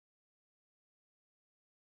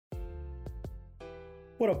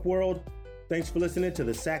What up, world? Thanks for listening to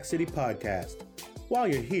the Sac City Podcast. While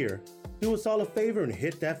you're here, do us all a favor and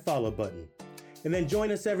hit that follow button. And then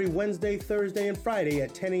join us every Wednesday, Thursday, and Friday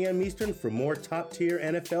at 10 a.m. Eastern for more top-tier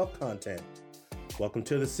NFL content. Welcome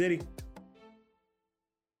to the city.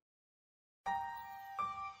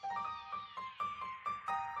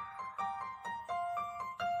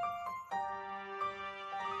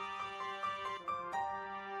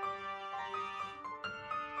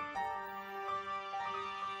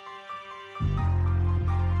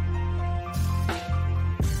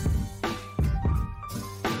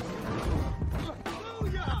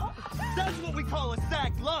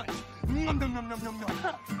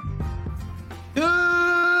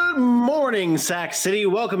 Good morning, Sac City.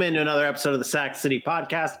 Welcome into another episode of the Sac City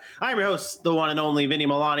Podcast. I'm your host, the one and only Vinny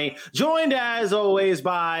Milani, joined as always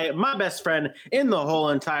by my best friend in the whole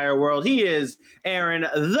entire world. He is Aaron,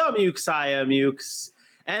 the Mukesiah Mukes.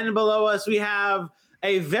 And below us, we have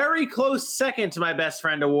a very close second to my best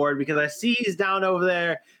friend award because I see he's down over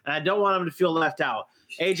there and I don't want him to feel left out.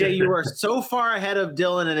 AJ, you are so far ahead of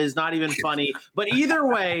Dylan, it is not even funny. But either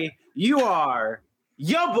way, you are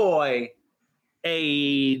your boy,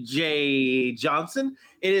 AJ Johnson.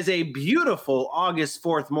 It is a beautiful August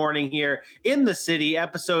 4th morning here in the city.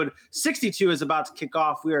 Episode 62 is about to kick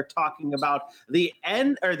off. We are talking about the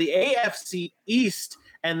AFC East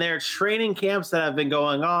and their training camps that have been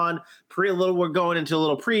going on. We're going into a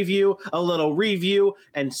little preview, a little review,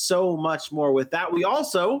 and so much more with that. We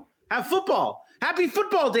also have football. Happy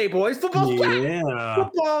football day, boys. Football's back.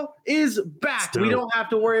 Football is back. We don't have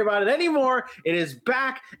to worry about it anymore. It is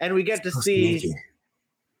back, and we get to see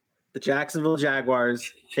the Jacksonville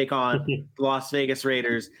Jaguars take on the Las Vegas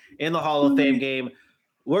Raiders in the Hall of Fame game.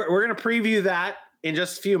 We're going to preview that in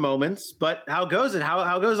just a few moments, but how goes it?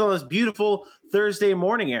 How goes on this beautiful Thursday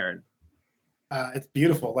morning, Aaron? It's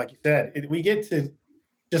beautiful. Like you said, we get to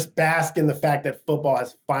just bask in the fact that football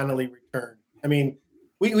has finally returned. I mean,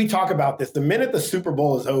 we talk about this. The minute the Super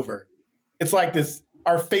Bowl is over, it's like this,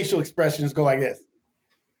 our facial expressions go like this.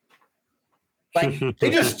 Like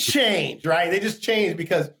they just change, right? They just change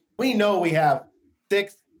because we know we have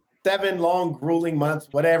 6, 7 long, grueling months,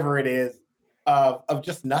 whatever it is, of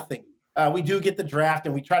just nothing. We do get the draft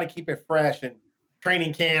and we try to keep it fresh and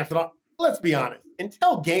training camps and all. Let's be honest,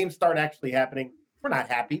 until games start actually happening, we're not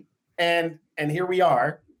happy. And here we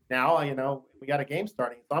are now, we got a game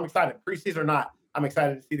starting. So I'm excited, preseason or not. I'm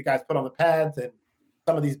excited to see the guys put on the pads and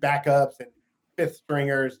some of these backups and fifth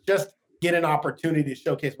stringers just get an opportunity to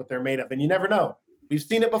showcase what they're made of. And you never know. We've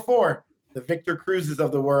seen it before. The Victor Cruzes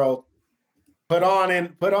of the world put on in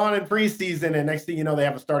preseason, and next thing you know, they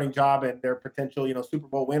have a starting job and they're potential, Super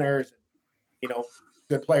Bowl winners, and,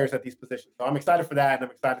 good players at these positions. So I'm excited for that, and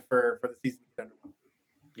I'm excited for the season.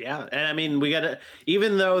 Yeah, and I mean, we got to,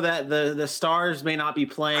 even though that the Stars may not be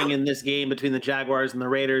playing in this game between the Jaguars and the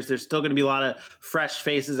Raiders, there's still going to be a lot of fresh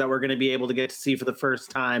faces that we're going to be able to get to see for the first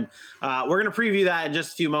time. We're going to preview that in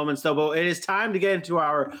just a few moments, though, but it is time to get into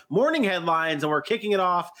our morning headlines, and we're kicking it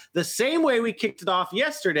off the same way we kicked it off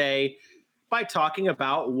yesterday by talking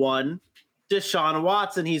about one Deshaun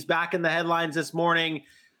Watson. He's back in the headlines this morning.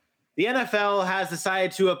 The NFL has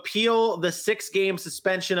decided to appeal the 6-game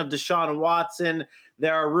suspension of Deshaun Watson.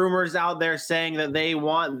 There are rumors out there saying that they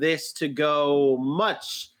want this to go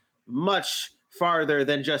much, much farther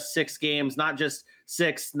than just 6 games, not just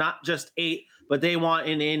 6, not just 8, but they want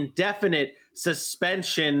an indefinite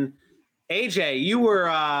suspension. AJ, you were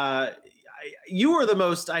the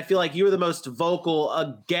most, I feel like you were the most vocal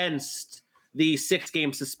against the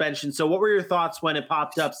 6-game suspension. So what were your thoughts when it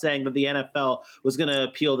popped up saying that the NFL was going to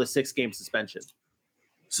appeal the 6-game suspension?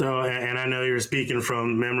 So, and I know you're speaking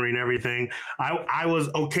from memory and everything. I was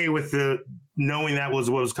okay with knowing that was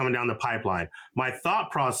what was coming down the pipeline. My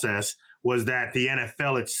thought process was that the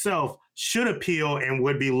NFL itself should appeal and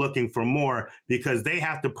would be looking for more because they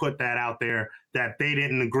have to put that out there that they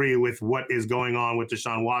didn't agree with what is going on with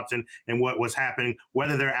Deshaun Watson and what was happening,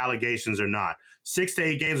 whether they're allegations or not. 6 to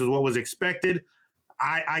 8 games was what was expected.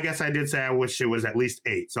 I guess I did say I wish it was at least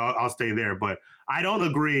 8, so I'll stay there. But I don't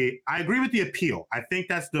agree. I agree with the appeal. I think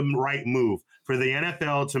that's the right move for the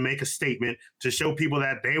NFL to make a statement to show people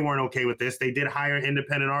that they weren't okay with this. They did hire an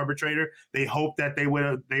independent arbitrator. They hoped that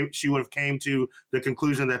she would have came to the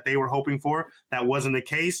conclusion that they were hoping for. That wasn't the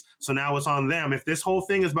case. So now it's on them. If this whole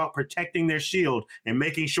thing is about protecting their shield and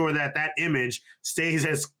making sure that that image stays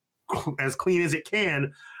as clean as it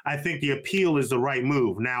can, I think the appeal is the right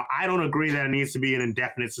move. Now, I don't agree that it needs to be an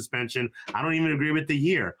indefinite suspension. I don't even agree with the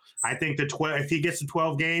year. I think if he gets to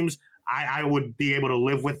 12 games, I would be able to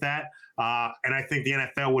live with that. And I think the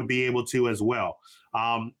NFL would be able to as well.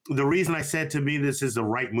 The reason I said to me this is the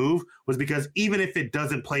right move was because even if it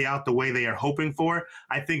doesn't play out the way they are hoping for,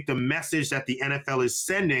 I think the message that the NFL is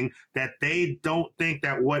sending that they don't think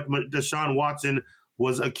that what Deshaun Watson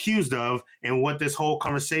was accused of and what this whole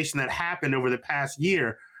conversation that happened over the past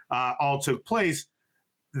year all took place,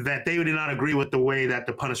 that they did not agree with the way that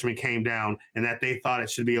the punishment came down and that they thought it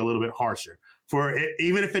should be a little bit harsher. For it,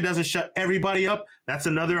 even if it doesn't shut everybody up, that's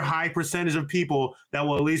another high percentage of people that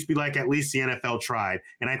will at least be like, at least the NFL tried.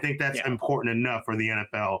 And I think that's important enough for the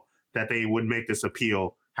NFL that they would make this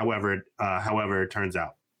appeal, however it turns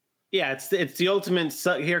out. Yeah, it's the ultimate.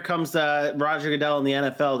 Here comes Roger Goodell in the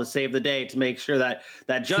NFL to save the day, to make sure that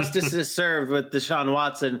justice is served with Deshaun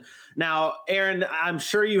Watson. Now, Aaron, I'm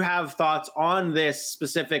sure you have thoughts on this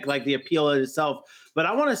specific, like the appeal itself, but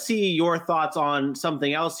I want to see your thoughts on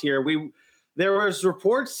something else here. There was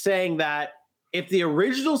reports saying that if the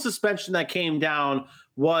original suspension that came down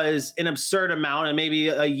was an absurd amount, and maybe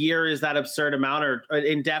a year is that absurd amount, or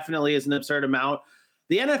indefinitely is an absurd amount,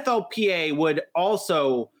 the NFLPA would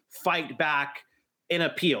also fight back an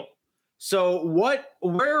appeal. So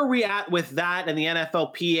where are we at with that and the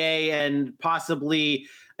NFLPA, and possibly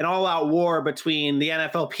an all-out war between the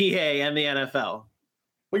NFLPA and the NFL?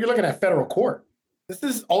 Well, you're looking at federal court. This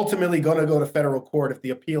is ultimately going to go to federal court if the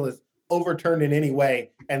appeal is overturned in any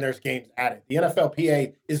way and there's games added. The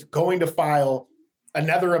NFLPA is going to file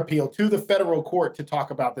another appeal to the federal court to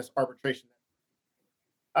talk about this arbitration.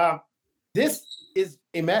 This is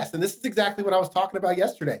a mess, and this is exactly what I was talking about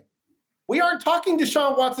yesterday. We aren't talking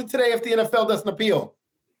Deshaun Watson today if the NFL doesn't appeal.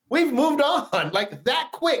 We've moved on. Like that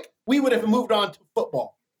quick, we would have moved on to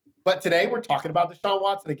football. But today we're talking about Deshaun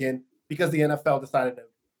Watson again because the NFL decided to.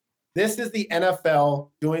 This is the NFL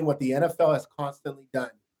doing what the NFL has constantly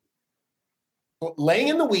done. Laying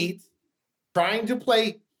in the weeds, trying to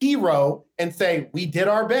play hero and say, we did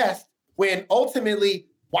our best, when ultimately,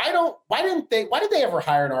 why did they ever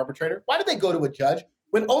hire an arbitrator? Why did they go to a judge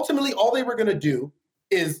when ultimately all they were going to do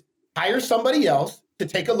is hire somebody else to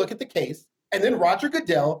take a look at the case, and then Roger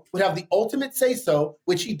Goodell would have the ultimate say-so,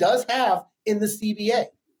 which he does have in the CBA.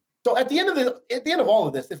 So at the end of all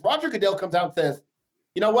of this, if Roger Goodell comes out and says,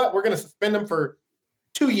 you know what, we're going to suspend him for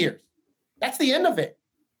 2 years, that's the end of it.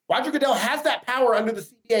 Roger Goodell has that power under the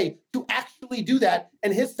CBA to actually do that,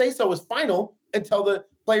 and his say-so is final until the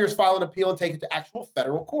players file an appeal and take it to actual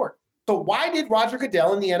federal court. So why did Roger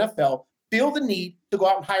Goodell and the NFL feel the need to go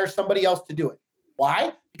out and hire somebody else to do it?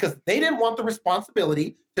 Why? Because they didn't want the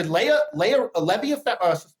responsibility to levy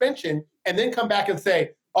a suspension and then come back and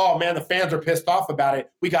say, oh man, the fans are pissed off about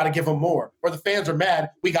it, we got to give them more. Or the fans are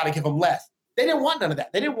mad, we got to give them less. They didn't want none of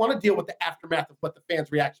that. They didn't want to deal with the aftermath of what the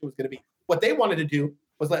fans' reaction was going to be. What they wanted to do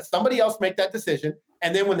was let somebody else make that decision.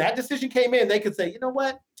 And then when that decision came in, they could say, you know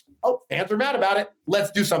what? Oh, fans are mad about it.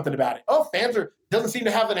 Let's do something about it. Oh, doesn't seem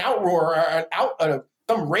to have an outroar or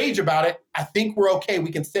some rage about it. I think we're okay.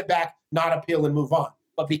 We can sit back, not appeal, and move on.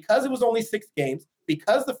 But because it was only 6 games,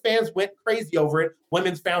 because the fans went crazy over it,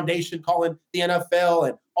 Women's Foundation calling the NFL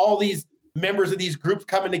and all these members of these groups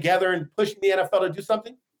coming together and pushing the NFL to do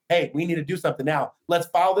something, hey, we need to do something now. Let's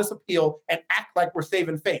file this appeal and act like we're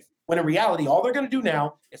saving face. When in reality, all they're going to do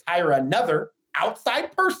now is hire another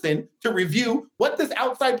outside person to review what this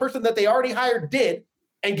outside person that they already hired did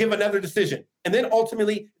and give another decision. And then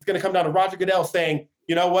ultimately, it's going to come down to Roger Goodell saying,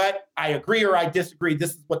 you know what, I agree or I disagree.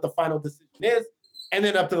 This is what the final decision is. And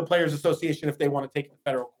then up to the Players Association if they want to take it to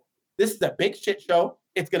federal court. This is a big shit show.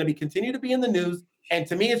 It's going to continue to be in the news. And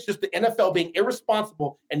to me, it's just the NFL being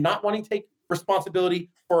irresponsible and not wanting to take responsibility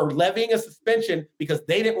for levying a suspension because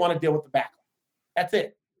they didn't want to deal with the backlash. That's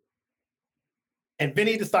it. And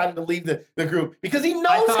Vinny decided to leave the group because he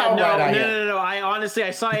knows how right I am. No. I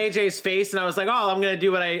honestly saw AJ's face and I was like, oh, I'm going to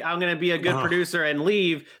do what I'm going to be a good producer and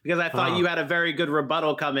leave because I thought you had a very good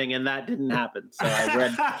rebuttal coming and that didn't happen. So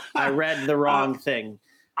I read the wrong thing.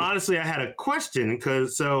 Honestly, I had a question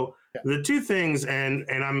because the two things, and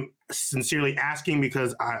I'm sincerely asking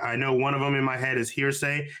because I know one of them in my head is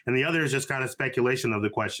hearsay and the other is just kind of speculation of the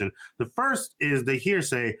question. The first is the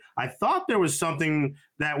hearsay. I thought there was something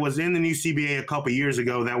that was in the new CBA a couple years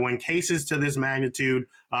ago that when cases to this magnitude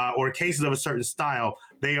or cases of a certain style,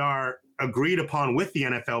 they are agreed upon with the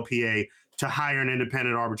NFLPA to hire an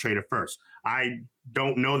independent arbitrator first. I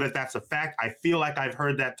don't know that that's a fact. I feel like I've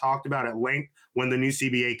heard that talked about at length when the new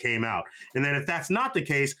CBA came out. And then if that's not the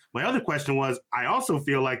case, my other question was, I also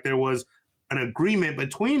feel like there was an agreement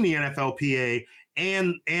between the NFLPA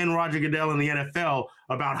and Roger Goodell and the NFL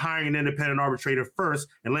about hiring an independent arbitrator first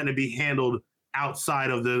and letting it be handled outside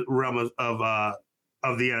of the realm of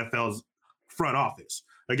the NFL's front office.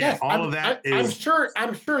 Again, yes,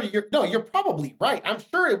 I'm sure you're probably right. I'm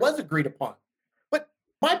sure it was agreed upon. But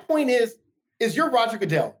my point is you're Roger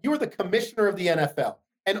Goodell. You are the commissioner of the NFL.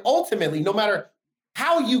 And ultimately, no matter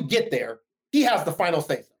how you get there, he has the final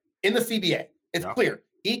say so in the CBA. It's clear.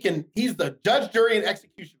 He's the judge, jury, and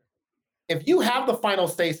executioner. If you have the final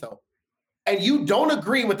say so and you don't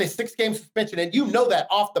agree with a 6-game suspension, and you know that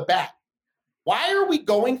off the bat, why are we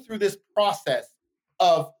going through this process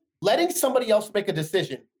of letting somebody else make a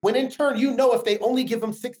decision when in turn, you know, if they only give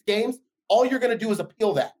them 6 games, all you're going to do is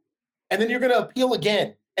appeal that. And then you're going to appeal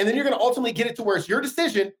again. And then you're going to ultimately get it to where it's your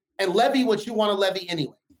decision and levy what you want to levy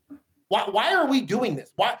anyway. Why are we doing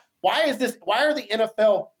this? Why are the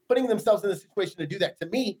NFL putting themselves in this situation to do that? To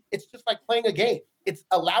me, it's just like playing a game. It's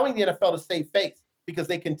allowing the NFL to save face because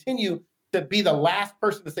they continue to be the last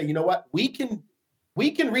person to say, you know what, we can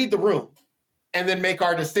read the room and then make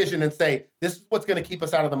our decision and say, this is what's going to keep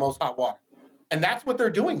us out of the most hot water. And that's what they're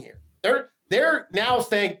doing here. They're now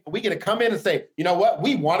saying, we're going to come in and say, you know what,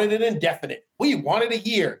 we wanted it indefinite. We wanted a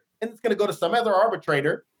year. And it's going to go to some other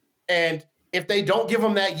arbitrator. And if they don't give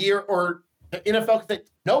them that year, or the NFL can say,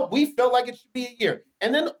 no, we feel like it should be a year.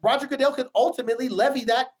 And then Roger Goodell could ultimately levy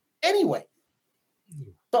that anyway.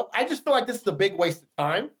 So I just feel like this is a big waste of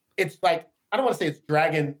time. It's like, I don't want to say it's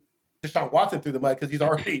dragging Deshaun Watson through the mud because he's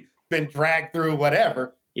already been dragged through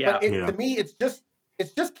whatever. Yeah. But to me, it's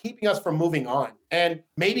just keeping us from moving on. And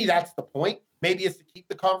maybe that's the point. Maybe it's to keep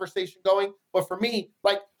the conversation going. But for me,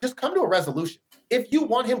 like, just come to a resolution. If you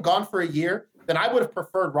want him gone for a year, then I would have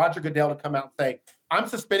preferred Roger Goodell to come out and say, I'm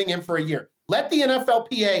suspending him for a year. Let the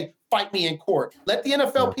NFLPA fight me in court. Let the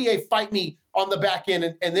NFLPA fight me on the back end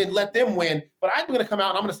and then let them win. But I'm going to come out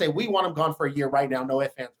and I'm going to say, we want him gone for a year right now. No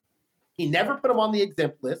ifs, ands. He never put him on the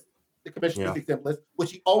exempt list, the commissioner's exempt list,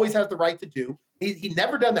 which he always has the right to do. He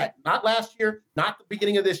never done that. Not last year, not the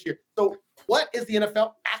beginning of this year. So what is the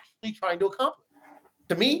NFL actually trying to accomplish?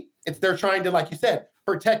 To me, it's they're trying to, like you said,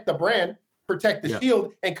 protect the brand, protect the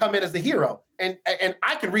shield, and come in as the hero. And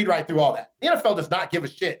I can read right through all that. The NFL does not give a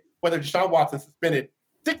shit whether Deshaun Watson suspended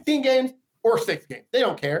 16 games or 6 games. They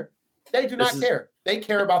don't care. They do not care. They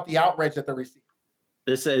care about the outrage that they're receiving.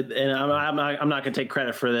 This is, and I'm not going to take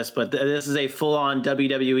credit for this, but this is a full-on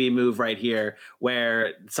WWE move right here,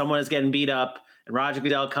 where someone is getting beat up and Roger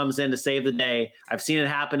Goodell comes in to save the day. I've seen it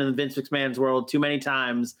happen in Vince McMahon's world too many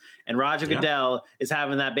times, and Roger Goodell is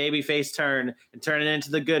having that babyface turn and turning into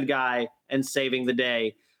the good guy and saving the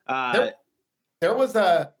day. There was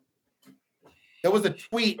a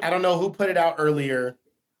tweet. I don't know who put it out earlier.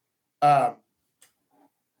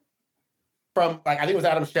 From, like, I think it was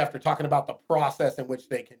Adam Schefter talking about the process in which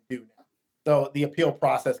they can do now. So the appeal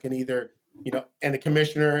process can either, and the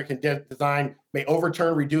commissioner can may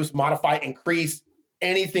overturn, reduce, modify, increase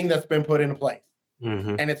anything that's been put into place.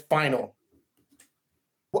 Mm-hmm. And it's final.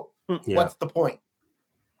 What's the point?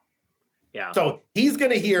 Yeah. So he's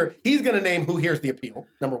going to name who hears the appeal,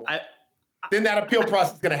 number one. Then that appeal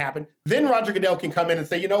process is going to happen. Then Roger Goodell can come in and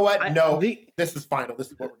say, you know what? This is final. This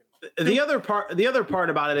is what we're going to do. The other part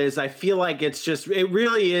about it is I feel like it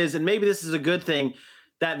really is, and maybe this is a good thing,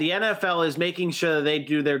 that the NFL is making sure that they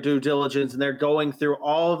do their due diligence and they're going through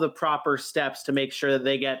all of the proper steps to make sure that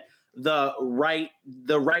they get the right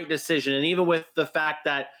decision. And even with the fact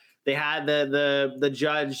that they had the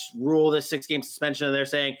judge rule the 6-game suspension and they're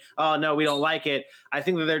saying, oh, no, we don't like it. I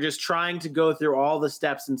think that they're just trying to go through all the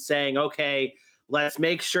steps and saying, okay, let's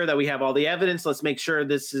make sure that we have all the evidence. Let's make sure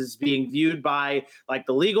this is being viewed by, like,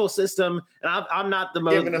 the legal system. And I'm not the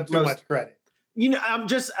most giving them too much credit. I'm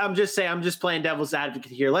just saying, I'm just playing devil's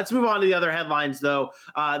advocate here. Let's move on to the other headlines, though.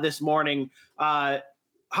 This morning,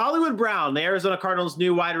 Hollywood Brown, the Arizona Cardinals'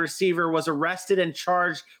 new wide receiver, was arrested and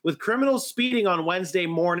charged with criminal speeding on Wednesday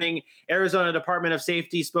morning. Arizona Department of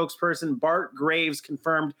Safety spokesperson Bart Graves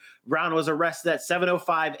confirmed Brown was arrested at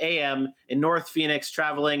 7:05 a.m. in North Phoenix,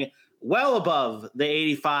 traveling well above the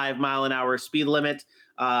 85-mile-an-hour speed limit.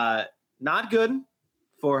 Not good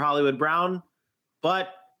for Hollywood Brown,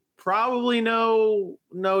 but probably no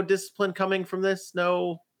discipline coming from this.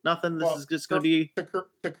 No, nothing. This is just going to be...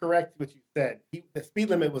 To correct what you said, the speed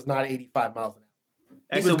limit was not 85 miles an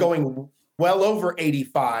hour. He was going well over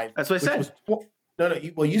 85. That's what I said.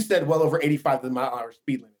 Well, you said well over 85 mile-an-hour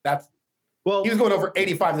speed limit. He was going over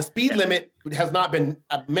 85. The speed limit has not been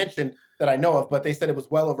mentioned that I know of, but they said it was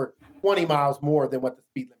well over 20 miles more than what the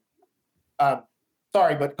speed limit.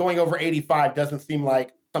 Sorry, but going over 85 doesn't seem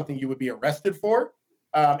like something you would be arrested for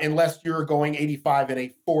unless you're going 85 in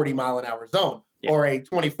a 40-mile-an-hour zone or a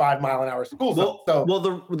 25-mile-an-hour school zone.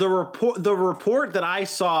 The report that I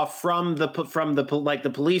saw from the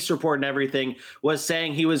police report and everything was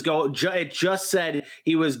saying he was it just said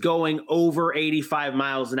he was going over 85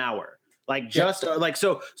 miles an hour.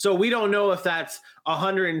 So we don't know if that's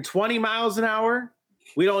 120 miles an hour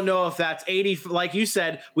We don't know if that's 80, like you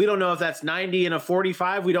said. We don't know if that's 90 and a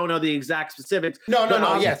 45. We don't know the exact specifics. No.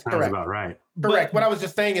 Yes, Sounds correct. about right. Correct. What I was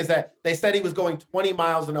just saying is that they said he was going 20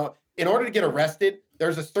 miles an hour. In order to get arrested,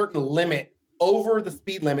 there's a certain limit over the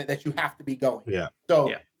speed limit that you have to be going. Yeah.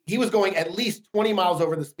 So he was going at least 20 miles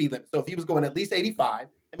over the speed limit. So if he was going at least 85,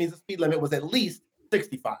 that means the speed limit was at least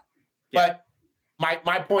 65. Yeah. But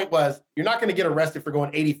my point was, you're not going to get arrested for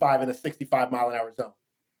going 85 in a 65 mile an hour zone.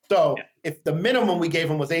 So if the minimum we gave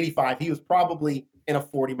him was 85, he was probably in a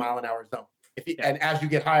 40 mile an hour zone. And as you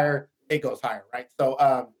get higher, it goes higher, right?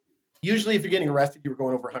 So usually if you're getting arrested, you were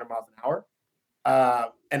going over 100 miles an hour.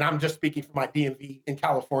 And I'm just speaking from my DMV in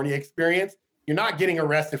California experience. You're not getting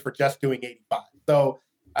arrested for just doing 85. So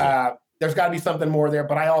there's got to be something more there.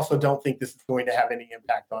 But I also don't think this is going to have any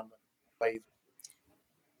impact on the plays.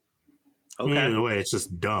 Okay. Either way, it's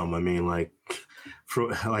just dumb. I mean, for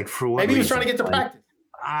what? Maybe he was trying to get to practice.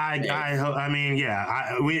 I mean,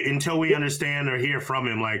 until we understand or hear from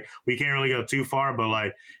him, we can't really go too far.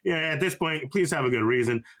 But at this point, please have a good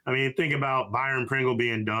reason. I mean, think about Byron Pringle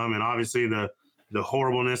being dumb, and obviously the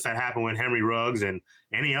horribleness that happened with Henry Ruggs and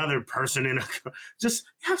any other person just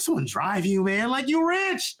have someone drive you, man. You're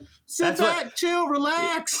rich. Sit back, chill,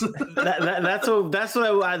 relax. That's what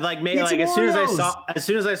I like. Made as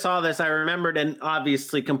soon as I saw this, I remembered, and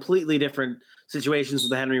obviously completely different situations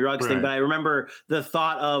with the Henry Ruggs thing, but I remember the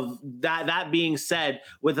thought of that being said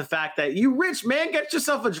with the fact that you rich man, get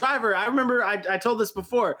yourself a driver. I remember I told this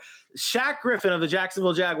before. Shaq Griffin of the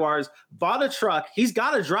Jacksonville Jaguars bought a truck. He's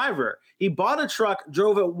got a driver. He bought a truck,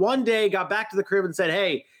 drove it one day, got back to the crib and said,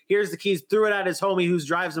 "Hey, here's the keys," threw it at his homie who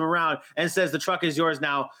drives him around and says, "The truck is yours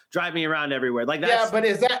now. Drive me around everywhere." That's, yeah, but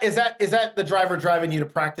is that the driver driving you to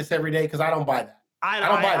practice every day? Because I don't buy that. I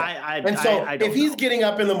don't buy that. And so if he's getting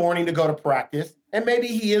up in the morning to go to practice and maybe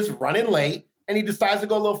he is running late and he decides to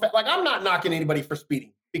go a little fast, I'm not knocking anybody for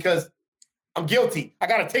speeding because I'm guilty. I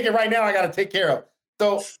got a ticket right now I got to take care of.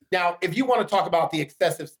 So now if you want to talk about the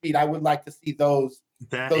excessive speed, I would like to see those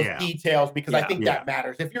details because I think that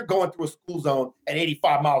matters. If you're going through a school zone at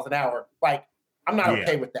 85 miles an hour, I'm not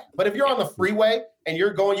okay with that. But if you're on the freeway and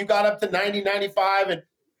you got up to 90, 95 and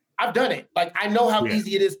I've done it. I know how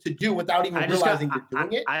easy it is to do without even realizing you're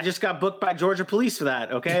doing it. I just got booked by Georgia police for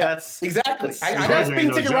that. Okay, that's exactly. I got a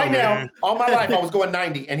speeding ticket right now. All my life, I was going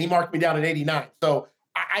 90, and he marked me down at 89. So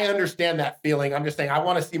I understand that feeling. I'm just saying I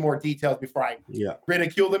want to see more details before I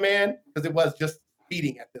ridicule the man because it was just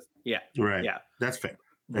speeding at this point. Yeah, right. Yeah, that's fair.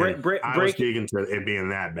 I was speaking to it being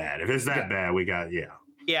that bad. If it's that bad, we got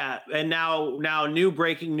Yeah, and now new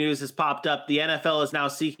breaking news has popped up. The NFL is now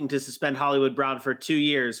seeking to suspend Hollywood Brown for 2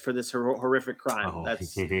 years for this horrific crime. Oh.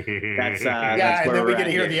 That's and then we get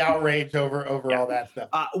to hear the outrage over all that stuff.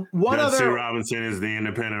 Sue Robinson is the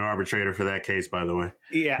independent arbitrator for that case, by the way.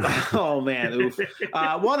 Yeah. Oh man. Oof.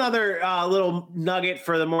 One other little nugget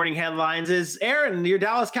for the morning headlines is Aaron, your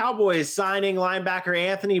Dallas Cowboys signing linebacker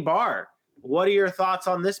Anthony Barr. What are your thoughts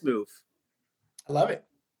on this move? I love it.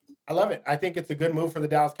 I think it's a good move for the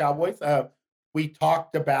Dallas Cowboys. We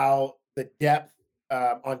talked about the depth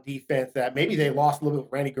on defense that maybe they lost a little bit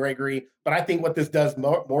with Randy Gregory, but I think what this does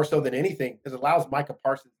more so than anything is it allows Micah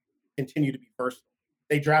Parsons to continue to be versatile.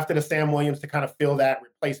 They drafted a Sam Williams to kind of fill that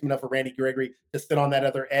replacement of a Randy Gregory to sit on that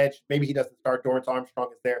other edge. Maybe he doesn't start. Dorrance Armstrong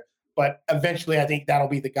is there, but eventually I think that'll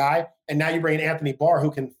be the guy. And now you bring in Anthony Barr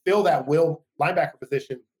who can fill that will linebacker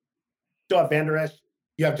position. Still have Van Der Esch.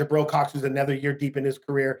 You have Jabril Cox, who's another year deep in his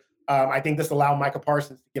career. I think this allowed Micah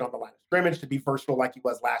Parsons to get on the line of scrimmage, to be versatile like he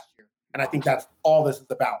was last year. And I think that's all this is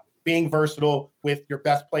about. Being versatile with your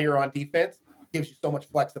best player on defense gives you so much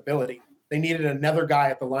flexibility. They needed another guy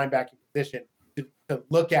at the linebacking position to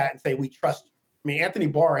look at and say, we trust you. I mean, Anthony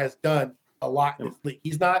Barr has done a lot in this league.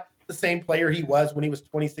 He's not the same player he was when he was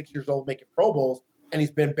 26 years old making Pro Bowls, and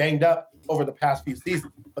he's been banged up over the past few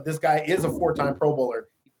seasons. But this guy is a 4-time Pro Bowler.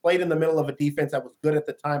 He played in the middle of a defense that was good at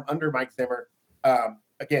the time under Mike Zimmer.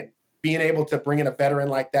 Again, being able to bring in a veteran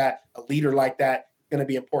like that, a leader like that, is going to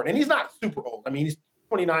be important. And he's not super old. I mean, he's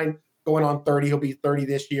 29 going on 30. He'll be 30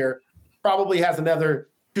 this year. Probably has another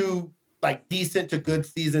 2 decent to good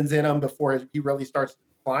seasons in him before he really starts to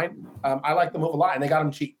decline. I like the move a lot, and they got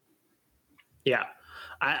him cheap. Yeah.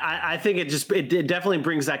 I think it definitely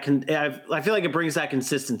brings that. I feel like it brings that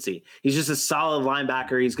consistency. He's just a solid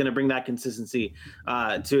linebacker. He's going to bring that consistency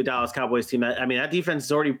to a Dallas Cowboys team. I mean, that defense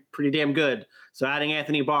is already pretty damn good. So adding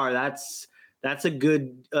Anthony Barr, that's a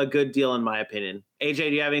good deal in my opinion. AJ, do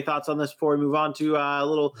you have any thoughts on this before we move on to a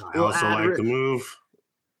little? I also like the move.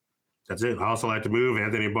 That's it. I also like the move.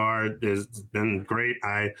 Anthony Barr has been great.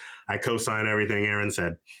 I co-sign everything Aaron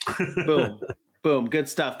said. Boom. Boom. Good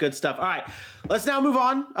stuff. Good stuff. All right. Let's now move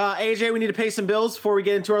on. AJ, we need to pay some bills before we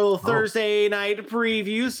get into our little Thursday night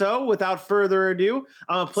preview. So without further ado,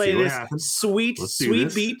 I'm going to play this sweet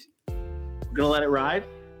beat. I'm going to let it ride.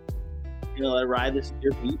 This is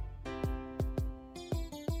your beat.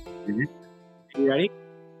 You ready?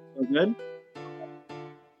 Feel good?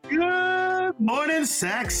 Good morning,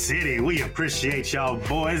 Sac City. We appreciate y'all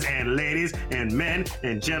boys and ladies and men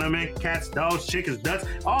and gentlemen, cats, dogs, chickens, ducks,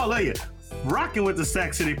 all of you rocking with the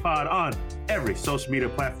Sac City Pod on every social media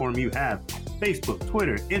platform you have. Facebook,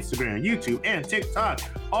 Twitter, Instagram, YouTube, and TikTok,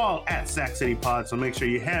 all at Sac City Pod. So make sure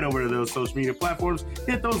you head over to those social media platforms,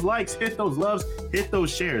 hit those likes, hit those loves, hit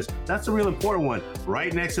those shares. That's the real important one,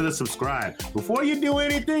 right next to the subscribe. Before you do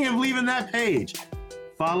anything of leaving that page,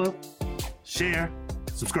 follow, share,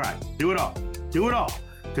 subscribe. Do it all.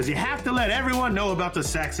 Because you have to let everyone know about the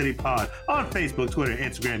Sac City Pod on Facebook, Twitter,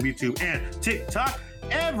 Instagram, YouTube, and TikTok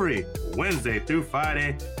every Wednesday through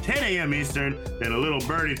Friday, 10 a.m. Eastern. And a little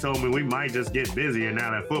birdie told me we might just get busier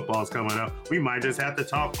now that football's coming up. We might just have to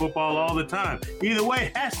talk football all the time. Either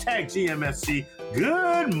way, hashtag GMSC.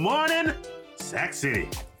 Good morning, Sac City.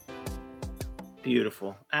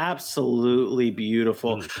 Beautiful. Absolutely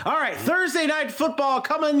beautiful. All right. Thursday night football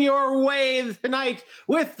coming your way tonight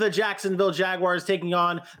with the Jacksonville Jaguars taking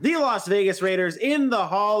on the Las Vegas Raiders in the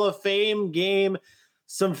Hall of Fame game.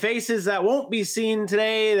 Some faces that won't be seen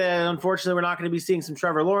today. That unfortunately, we're not going to be seeing some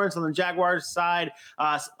Trevor Lawrence on the Jaguars side.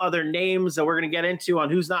 Other names that we're going to get into on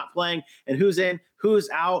who's not playing and who's in, who's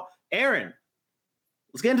out. Aaron,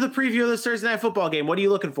 let's get into the preview of this Thursday night football game. What are you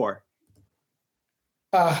looking for?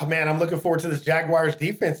 Man, I'm looking forward to this Jaguars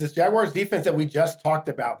defense. This Jaguars defense that we just talked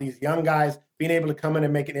about. These young guys being able to come in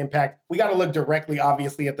and make an impact. We got to look directly,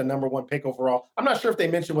 obviously, at the number 1 pick overall. I'm not sure if they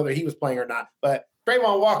mentioned whether he was playing or not, but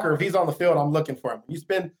Trayvon Walker, if he's on the field, I'm looking for him. You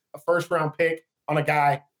spend a first-round pick on a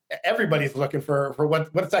guy, everybody's looking for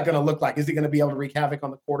what's that going to look like? Is he going to be able to wreak havoc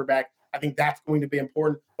on the quarterback? I think that's going to be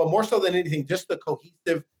important. But more so than anything, just the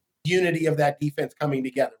cohesive unity of that defense coming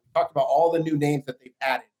together. We talked about all the new names that they've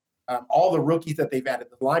added. All the rookies that they've added,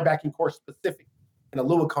 the linebacking core specifically, and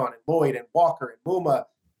Aluakon and Lloyd and Walker and Muma.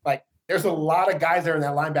 Like, there's a lot of guys there in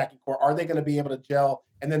that linebacking core. Are they going to be able to gel?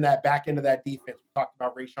 And then that back end of that defense, we talked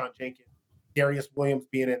about Rayshon Jenkins, Darius Williams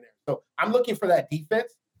being in there. So I'm looking for that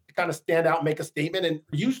defense to kind of stand out, make a statement. And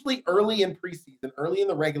usually early in preseason, early in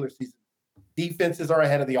the regular season, defenses are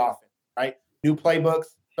ahead of the offense, right? New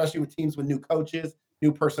playbooks, especially with teams with new coaches,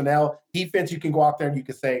 new personnel. Defense, you can go out there and you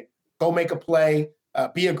can say, go make a play,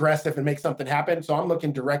 be aggressive and make something happen. So I'm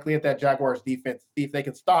looking directly at that Jaguars defense, see if they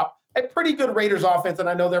can stop a pretty good Raiders offense. And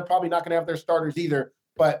I know they're probably not going to have their starters either,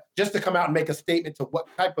 but just to come out and make a statement to what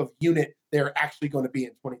type of unit they're actually going to be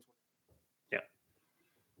in 2020. Yeah.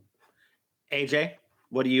 AJ,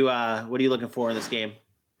 what are you looking for in this game?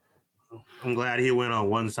 I'm glad he went on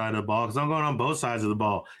one side of the ball because I'm going on both sides of the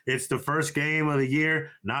ball. It's the first game of the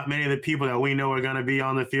year. Not many of the people that we know are going to be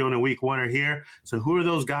on the field in week 1 are here. So who are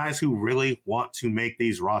those guys who really want to make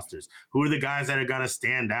these rosters? Who are the guys that are going to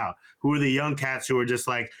stand out? Who are the young cats who are just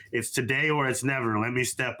like, it's today or it's never. Let me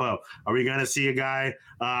step up. Are we going to see a guy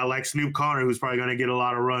like Snoop Conner who's probably going to get a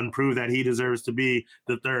lot of run, prove that he deserves to be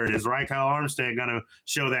the third? Is Rykel Armstead going to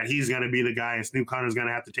show that he's going to be the guy and Snoop Conner's going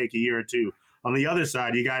to have to take a year or two? On the other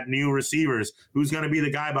side, you got new receivers. Who's going to be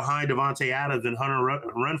the guy behind Devontae Adams and Hunter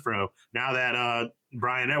Renfrow now that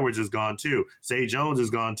Brian Edwards is gone too? Zay Jones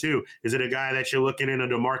is gone too. Is it a guy that you're looking into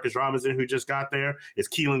DeMarcus Robinson who just got there? Is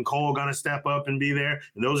Keelan Cole going to step up and be there?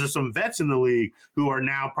 And those are some vets in the league who are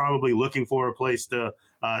now probably looking for a place to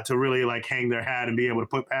really like hang their hat and be able to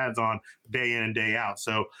put pads on day in and day out.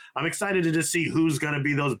 So I'm excited to just see who's going to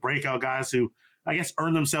be those breakout guys who, I guess,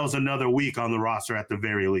 earn themselves another week on the roster at the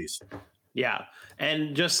very least. Yeah.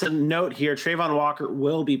 And just a note here, Trayvon Walker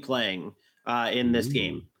will be playing in this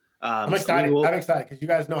game. I'm excited. I'm excited because you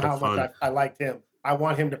guys know how much I liked him. I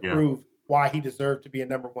want him to prove why he deserved to be a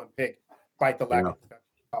number 1 pick, despite the lack of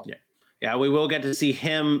discussion. Yeah, we will get to see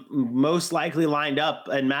him most likely lined up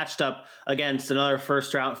and matched up against another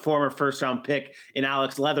former first round pick in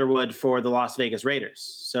Alex Leatherwood for the Las Vegas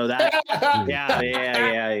Raiders. So that,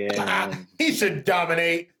 yeah. He should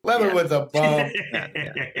dominate. Leatherwood's a bum.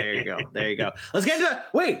 There you go. Let's get into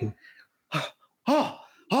wait.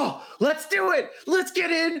 Let's do it. Let's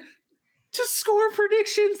get in to score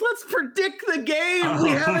predictions. Let's predict the game.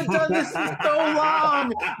 We haven't done this in so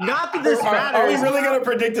long. Not that this matters. Are we really going to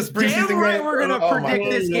predict this preseason game? Damn right we're going to predict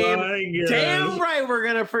this game. Damn right we're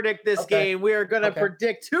going to predict this game. We are going to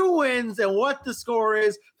predict who wins and what the score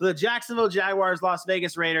is for the Jacksonville Jaguars, Las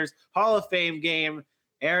Vegas Raiders Hall of Fame game.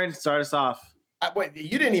 Aaron, start us off. Wait,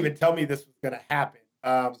 you didn't even tell me this was going to happen.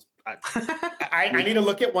 I need to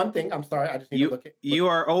look at one thing. I'm sorry. I just need to look at. You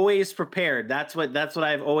are always prepared. That's what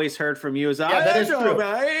I've always heard from you. That is true.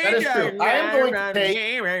 That is true. I am going to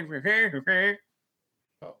take.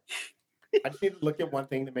 I just need to look at one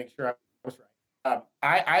thing to make sure I was right.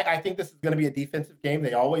 I think this is going to be a defensive game.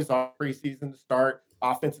 They always are preseason to start.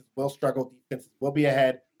 Offenses will struggle. Defenses will be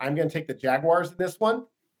ahead. I'm going to take the Jaguars in this one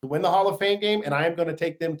to win the Hall of Fame game, and I am going to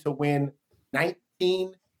take them to win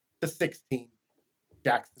 19-16.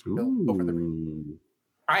 Jacksonville over the Raiders.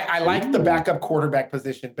 I like the backup quarterback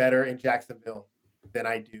position better in Jacksonville than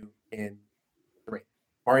I do in the Raiders.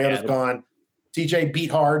 Mariota's gone. TJ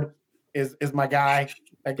Beathard is my guy.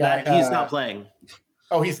 That guy. He's not playing.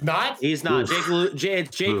 Oh, he's not? He's not. Jake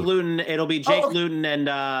Luton. It'll be Jake Luton and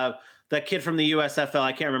the kid from the USFL.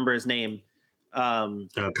 I can't remember his name. Kyle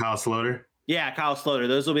Sloter. Yeah, Kyle Sloter.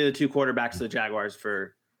 Those will be the two quarterbacks of the Jaguars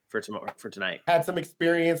for tonight. Had some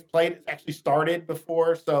experience, played, actually started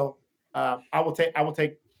before, so I will take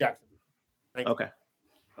Jackson. Okay.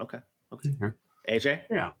 AJ?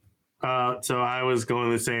 Yeah. So I was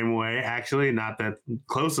going the same way. Actually, not that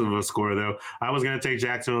close of a score, though. I was going to take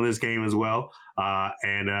Jacksonville in this game as well.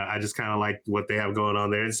 And I just kind of like what they have going on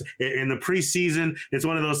there. In the preseason, it's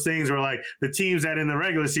one of those things where, like, the teams that in the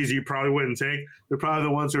regular season you probably wouldn't take, they're probably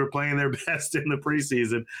the ones who are playing their best in the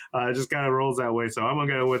preseason. It just kind of rolls that way. So I'm going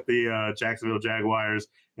to go with the Jacksonville Jaguars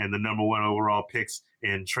and the number 1 overall picks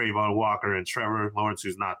in Trayvon Walker and Trevor Lawrence,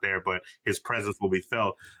 who's not there, but his presence will be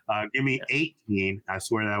felt. Give me 18. I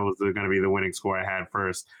swear that was going to be the winning score I had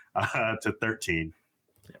first, to 13.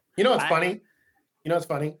 You know what's funny? You know what's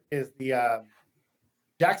funny is the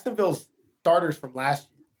Jacksonville's starters from last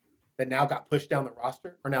year that now got pushed down the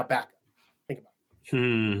roster are now back up. Think about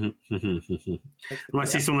it. You might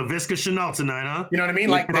see some LaVisca Chenault tonight, huh? You know what I mean?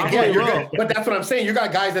 Like, you're good. But that's what I'm saying. You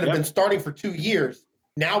got guys that have been starting for 2 years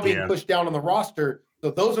now being pushed down on the roster.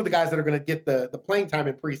 So those are the guys that are going to get the playing time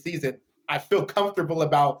in preseason. I feel comfortable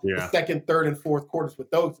about the second, third, and fourth quarters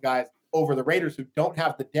with those guys over the Raiders who don't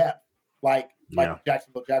have the depth like the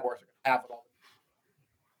Jacksonville Jaguars are going to have it all.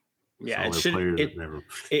 Yeah,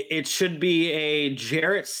 it should be a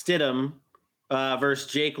Jarrett Stidham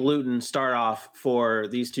versus Jake Luton start off for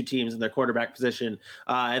these two teams in their quarterback position.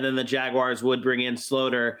 And then the Jaguars would bring in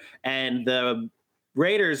Sloter, and the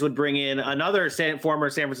Raiders would bring in another former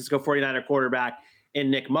San Francisco 49er quarterback in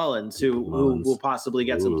Nick Mullins, who will possibly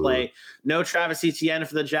get some play. No Travis Etienne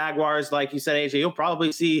for the Jaguars. Like you said, AJ, you'll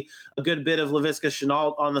probably see a good bit of LaVisca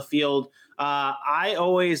Chenault on the field. I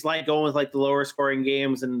always like going with like the lower scoring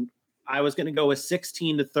games, and I was going to go with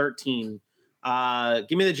 16-13.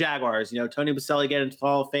 Give me the Jaguars. You know, Tony Boselli getting into the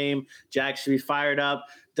Hall of Fame. Jags should be fired up.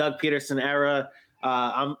 Doug Peterson era.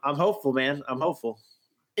 I'm hopeful, man. I'm hopeful.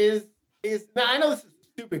 Now I know this is a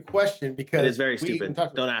stupid question because it is very stupid.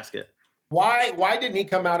 Don't ask it. Why didn't he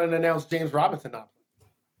come out and announce James Robinson not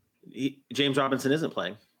playing? James Robinson isn't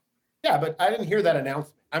playing. Yeah, but I didn't hear that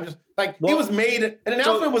announcement. I'm just like, an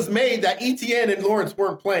announcement was made that Etienne and Lawrence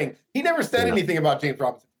weren't playing. He never said anything about James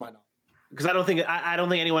Robinson, to my knowledge. Because I don't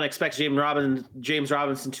think anyone expects James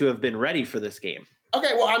Robinson to have been ready for this game.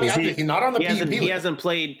 Okay, well, I mean, he's not on the PUP. He hasn't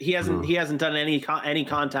played. He hasn't done any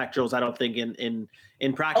contact drills. I don't think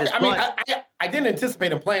in practice. Okay, I didn't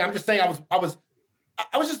anticipate him playing. I'm just saying I was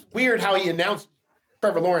just weird how he announced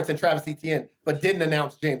Trevor Lawrence and Travis Etienne, but didn't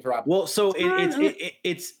announce James Robinson. Well, so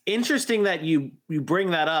it's interesting that you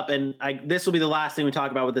bring that up, and this will be the last thing we talk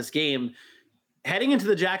about with this game. Heading into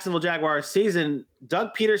the Jacksonville Jaguars season,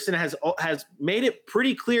 Doug Peterson has made it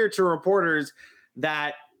pretty clear to reporters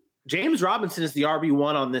that James Robinson is the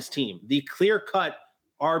RB1 on this team, the clear-cut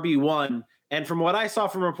RB1. And from what I saw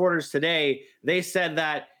from reporters today, they said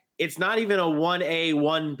that it's not even a 1A,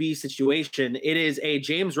 1B situation. It is a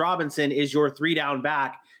James Robinson is your 3-down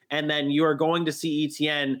back, and then you're going to see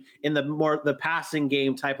Etienne in the passing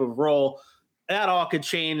game type of role. That all could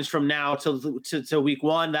change from now till week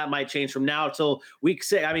 1. That might change from now till week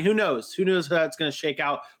 6. I mean, who knows? Who knows how that's going to shake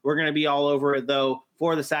out? We're going to be all over it, though,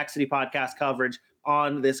 for the Sac City podcast coverage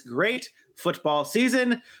on this great football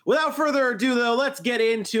season. Without further ado, though, let's get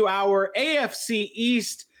into our AFC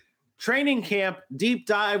East training camp deep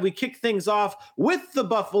dive. We kick things off with the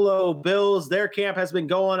Buffalo Bills. Their camp has been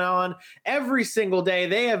going on every single day.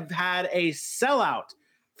 They have had a sellout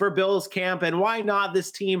for Bills camp, and why not?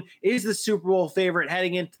 This team is the Super Bowl favorite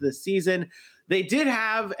heading into the season. They did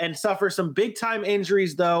have and suffer some big-time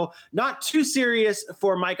injuries, though. Not too serious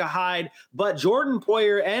for Micah Hyde, but Jordan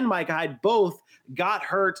Poyer and Micah Hyde both got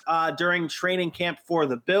hurt during training camp for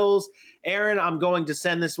the Bills. Aaron, I'm going to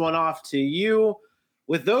send this one off to you.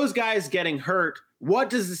 With those guys getting hurt, what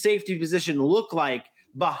does the safety position look like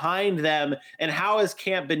behind them, and how has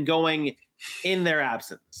camp been going in their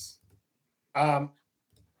absence? Oh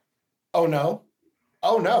no.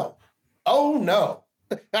 I mean,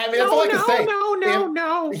 that's all I can say.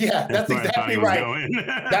 No. Yeah, that's exactly right.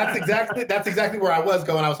 That's exactly where I was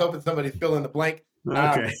going. I was hoping somebody'd fill in the blank.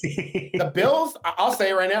 Okay. The Bills, I'll say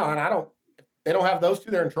it right now, and they don't have those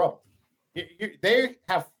two, they're in trouble. They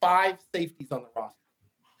have 5 safeties on the roster.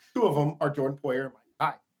 2 of them are Jordan Poyer and Mike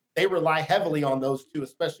Hyde. They rely heavily on those 2,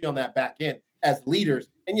 especially on that back end as leaders.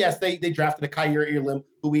 And yes, they drafted a Kyer Elam,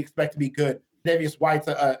 who we expect to be good. Davius White's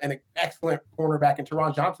an excellent cornerback, and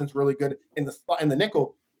Teron Johnson's really good in the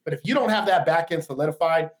nickel. But if you don't have that back end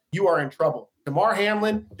solidified, you are in trouble. Damar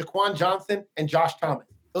Hamlin, Jaquan Johnson, and Josh Thomas.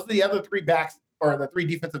 Those are the other 3 backs, or the 3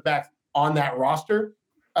 defensive backs on that roster.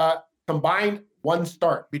 Combined 1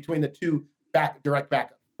 start between the 2 direct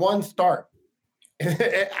backups. 1 start.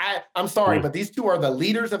 I'm sorry, but these 2 are the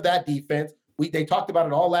leaders of that defense. They talked about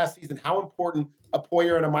it all last season, how important a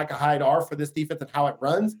Poyer and a Micah Hyde are for this defense and how it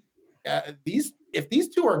runs. If these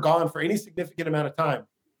 2 are gone for any significant amount of time,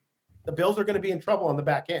 the Bills are going to be in trouble on the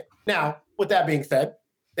back end. Now, with that being said,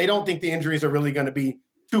 they don't think the injuries are really going to be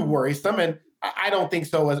too worrisome, and I don't think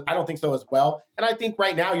so as well. And I think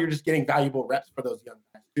right now you're just getting valuable reps for those young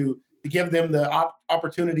guys to give them the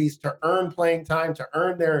opportunities to earn playing time, to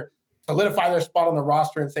solidify their spot on the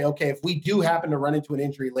roster, and say, okay, if we do happen to run into an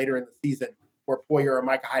injury later in the season where Poyer or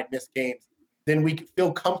Micah Hyde miss games, then we can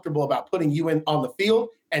feel comfortable about putting you in on the field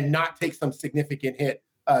and not take some significant hit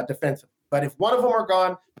defensively. But if one of them are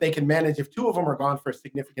gone, they can manage. If 2 of them are gone for a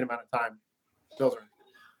significant amount of time, those are.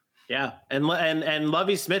 Yeah, and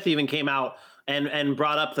Lovie Smith even came out and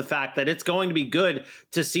brought up the fact that it's going to be good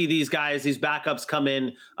to see these guys, these backups come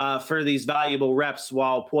in for these valuable reps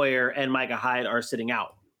while Poyer and Micah Hyde are sitting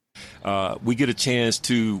out. We get a chance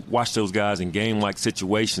to watch those guys in game-like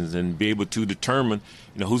situations and be able to determine,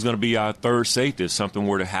 who's going to be our third safety if something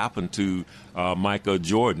were to happen to Micah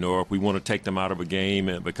Jordan, or if we want to take them out of a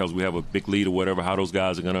game because we have a big lead or whatever, how those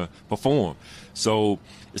guys are going to perform. So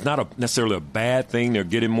it's not necessarily a bad thing. They're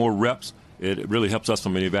getting more reps. It really helps us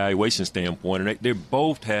from an evaluation standpoint. And they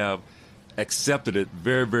both have accepted it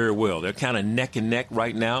very, very well. They're kind of neck and neck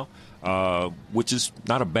right now. Which is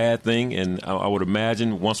not a bad thing, and I would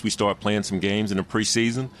imagine once we start playing some games in the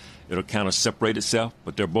preseason, it'll kind of separate itself,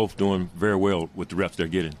 but they're both doing very well with the reps they're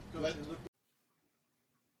getting.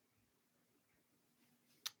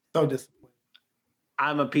 So disappointed.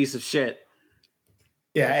 I'm a piece of shit.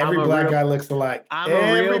 Yeah, every black guy looks alike.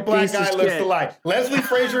 Every black guy looks alike. Leslie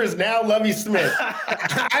Frazier is now Lovie Smith.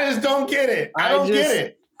 I just don't get it. I don't get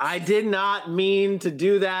it. I did not mean to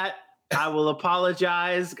do that. I will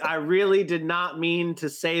apologize. I really did not mean to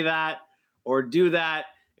say that or do that.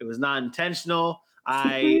 It was not intentional.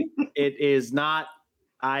 It is not.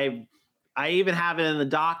 I even have it in the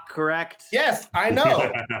doc, correct? Yes, I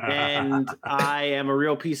know. And I am a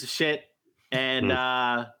real piece of shit. And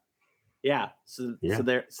so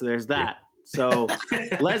there's that. So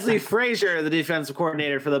Leslie Frazier, the defensive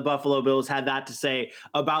coordinator for the Buffalo Bills, had that to say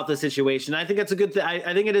about the situation. I think it's a good thing.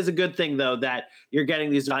 I think it is a good thing, though, that you're getting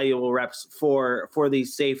these valuable reps for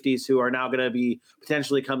these safeties who are now going to be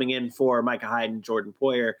potentially coming in for Micah Hyde and Jordan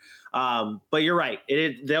Poyer. But you're right.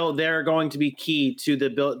 They're going to be key to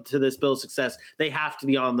this Bills' success. They have to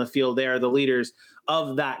be on the field. They are the leaders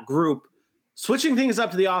of that group. Switching things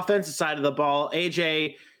up to the offensive side of the ball,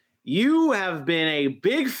 AJ, you have been a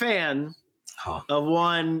big fan of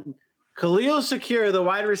one Khalil Shakir, the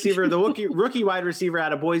wide receiver, the rookie wide receiver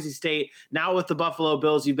out of Boise State, now with the Buffalo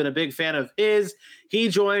Bills. You've been a big fan of his. He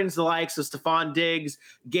joins the likes of Stephon Diggs,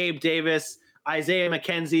 Gabe Davis, Isaiah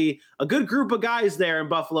McKenzie, a good group of guys there in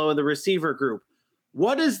Buffalo in the receiver group.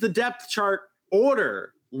 What does the depth chart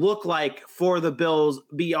order look like for the Bills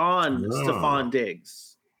beyond Stephon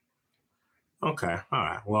Diggs? Okay. All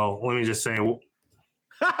right. Well, let me just say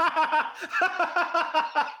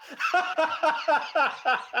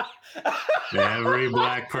every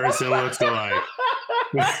black person looks alike.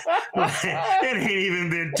 It ain't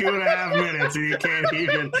even been 2.5 minutes and you can't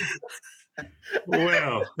even.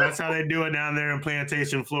 Well, that's how they do it down there in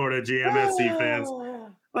Plantation, Florida, GMSC fans.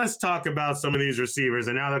 Let's talk about some of these receivers.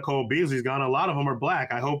 And now that Cole Beasley's gone, a lot of them are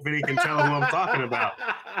black. I hope Vinny can tell who I'm talking about.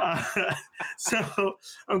 So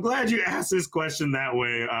I'm glad you asked this question that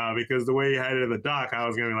way because the way you had it in the doc, I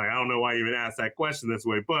was going to be like, I don't know why you even asked that question this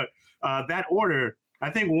way. But that order, I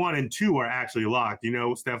think 1 and 2 are actually locked.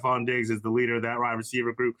 Stephon Diggs is the leader of that wide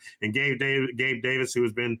receiver group. And Gabe Davis, who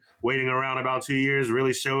has been waiting around about 2 years,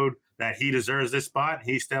 really showed that he deserves this spot.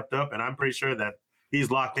 He stepped up, and I'm pretty sure that he's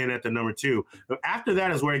locked in at the number 2. After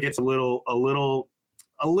that is where it gets a little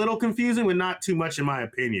a little confusing, but not too much in my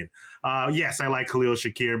opinion. Yes, I like Khalil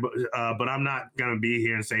Shakir, but I'm not going to be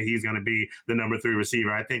here and say he's going to be the number 3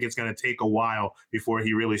 receiver. I think it's going to take a while before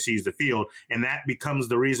he really sees the field. And that becomes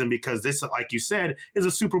the reason because this, like you said, is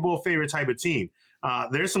a Super Bowl favorite type of team.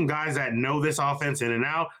 There's some guys that know this offense in and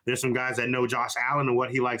out. There's some guys that know Josh Allen and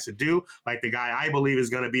what he likes to do, like the guy I believe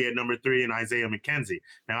is going to be at number 3 in Isaiah McKenzie.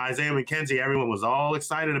 Now, Isaiah McKenzie, everyone was all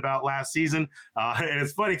excited about last season. And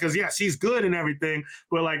it's funny because, yes, he's good and everything,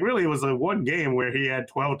 but like really it was a one game where he had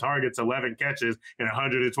 12 targets, 11 catches, and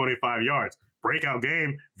 125 yards. Breakout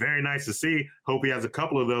game. Very nice to see. Hope he has a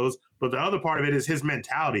couple of those. But the other part of it is his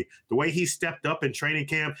mentality, the way he stepped up in training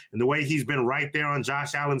camp and the way he's been right there on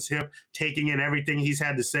Josh Allen's hip, taking in everything he's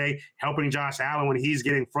had to say, helping Josh Allen when he's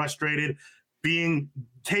getting frustrated,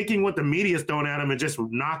 taking what the media's throwing at him and just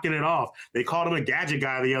knocking it off. They called him a gadget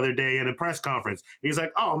guy the other day in a press conference. He's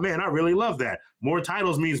like, oh, man, I really love that. More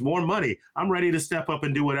titles means more money. I'm ready to step up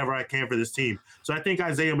and do whatever I can for this team. So I think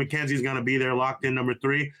Isaiah McKenzie is going to be there locked in number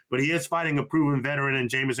 3, but he is fighting a proven veteran in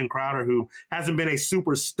Jamison Crowder, who hasn't been a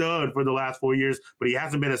super stud for the last 4 years, but he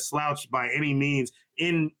hasn't been a slouch by any means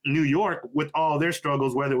in New York with all their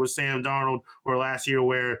struggles, whether it was Sam Darnold or last year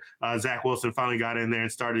where Zach Wilson finally got in there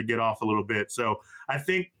and started to get off a little bit. So I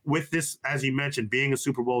think with this, as you mentioned, being a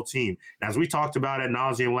Super Bowl team, as we talked about ad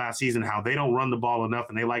nauseum last season, how they don't run the ball enough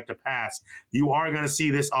and they like to pass, you are going to see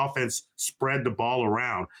this offense spread the ball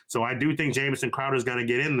around. So I do think Jamison Crowder is going to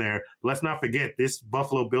get in there. Let's not forget, this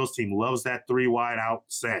Buffalo Bills team loves that 3 wide out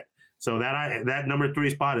set. So that number 3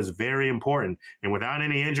 spot is very important. And without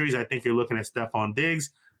any injuries, I think you're looking at Stephon Diggs,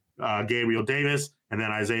 Gabriel Davis, and then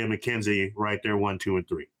Isaiah McKenzie right there, 1, 2, and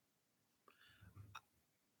 3.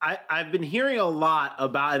 I've been hearing a lot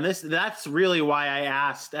about, and that's really why I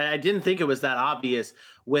asked. I didn't think it was that obvious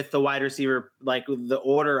with the wide receiver, like the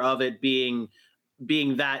order of it being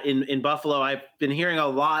that in Buffalo. I've been hearing a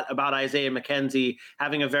lot about Isaiah McKenzie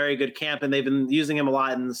having a very good camp, and they've been using him a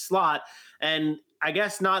lot in the slot. And I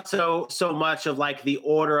guess not so much of like the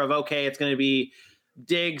order of, okay, it's going to be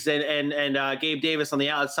Diggs and Gabe Davis on the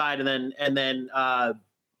outside, and then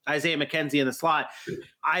Isaiah McKenzie in the slot.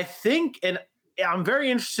 I think, and I'm very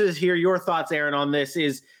interested to hear your thoughts, Aaron, on this.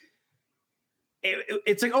 It's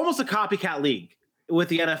like almost a copycat league with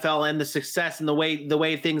the NFL and the success and the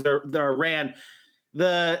way things are ran.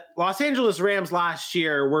 The Los Angeles Rams last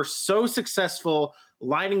year were so successful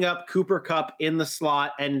lining up Cooper Kupp in the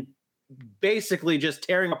slot and basically just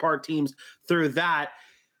tearing apart teams through that.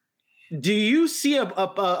 Do you see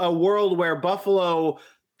a world where Buffalo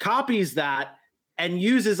copies that and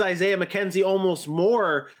uses Isaiah McKenzie almost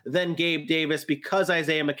more than Gabe Davis because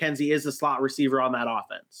Isaiah McKenzie is the slot receiver on that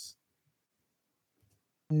offense?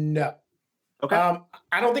 No. Okay.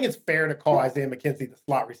 I don't think it's fair to call Isaiah McKenzie the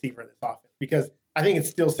slot receiver in this offense because I think it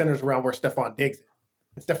still centers around where Stephon Diggs is.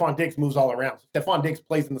 And Stephon Diggs moves all around. So Stephon Diggs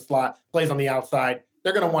plays in the slot, plays on the outside.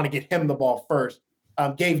 They're going to want to get him the ball first.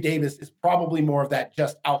 Gabe Davis is probably more of that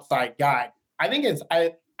just outside guy. I think to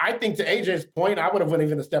AJ's point, I would have went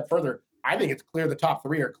even a step further. I think it's clear the top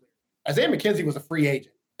 3 are clear. Isaiah McKenzie was a free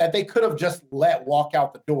agent that they could have just let walk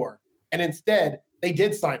out the door. And instead, they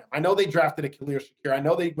did sign him. I know they drafted a Khalil Shakir. I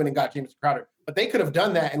know they went and got James Crowder. But they could have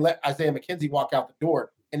done that and let Isaiah McKenzie walk out the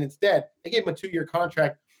door. And instead, they gave him a 2-year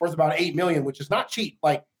contract worth about $8 million, which is not cheap.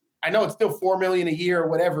 Like, I know it's still $4 million a year or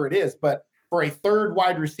whatever it is, but for a third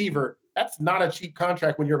wide receiver, that's not a cheap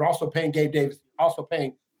contract when you're also paying Gabe Davis, also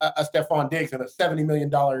paying a Stephon Diggs and a $70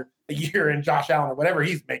 million a year in Josh Allen or whatever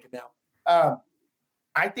he's making now.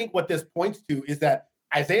 I think what this points to is that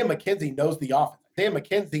Isaiah McKenzie knows the offense. Isaiah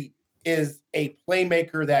McKenzie is a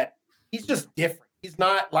playmaker that he's just different. He's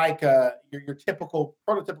not like your typical,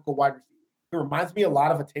 prototypical wide receiver. He reminds me a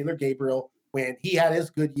lot of a Taylor Gabriel when he had his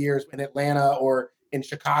good years in Atlanta or in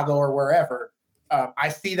Chicago or wherever. I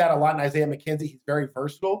see that a lot in Isaiah McKenzie. He's very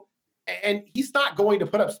versatile, and he's not going to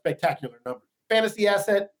put up spectacular numbers. Fantasy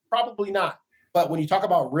asset, probably not. But when you talk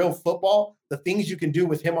about real football, the things you can do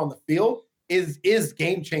with him on the field is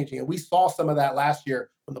game-changing. And we saw some of that last year.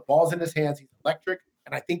 When the ball's in his hands, he's electric,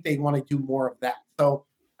 and I think they want to do more of that. So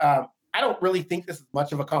I don't really think this is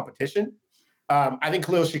much of a competition. I think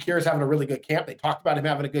Khalil Shakir is having a really good camp. They talked about him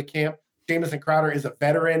having a good camp. Jamison Crowder is a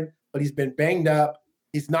veteran, but he's been banged up.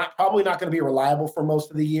 He's probably not going to be reliable for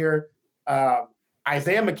most of the year.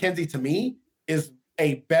 Isaiah McKenzie, to me, is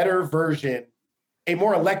a better version, a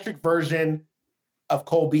more electric version of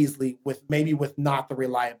Cole Beasley with not the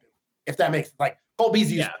reliability, if that makes sense. Like Cole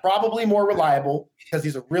Beasley is probably more reliable because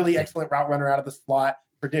he's a really excellent route runner out of the slot,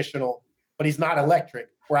 traditional, but he's not electric.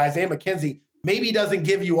 Where Isaiah McKenzie maybe doesn't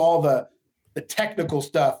give you all the technical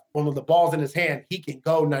stuff. When the ball's in his hand, he can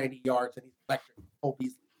go 90 yards and he's electric. Cole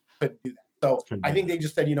Beasley couldn't do that. So I think they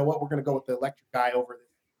just said, you know what, we're going to go with the electric guy over this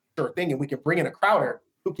sure thing, and we can bring in a Crowder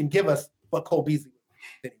who can give us what Cole Beasley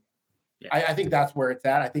was. Yeah. I think that's where it's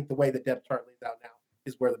at. I think the way the depth chart lays out now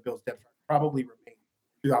is where the Bills' depth chart probably remain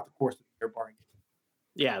throughout the course of the year, barring.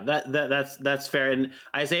 Yeah, that's fair. And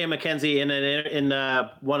Isaiah McKenzie in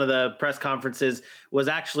one of the press conferences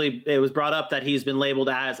it was brought up that he's been labeled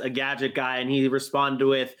as a gadget guy, and he responded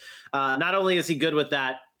with, not only is he good with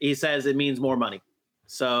that, he says it means more money.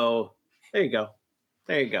 So there you go.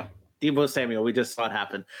 Deebo Samuel, we just saw it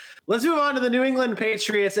happen. Let's move on to the New England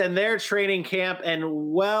Patriots and their training camp.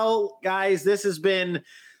 And well, guys, this has been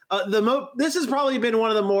this has probably been one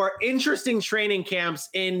of the more interesting training camps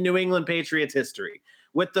in New England Patriots history.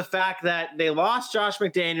 With the fact that they lost Josh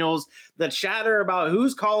McDaniels, the chatter about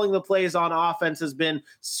who's calling the plays on offense has been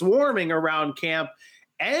swarming around camp,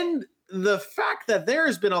 and the fact that there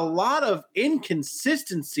has been a lot of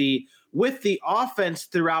inconsistency with the offense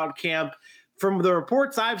throughout camp. From the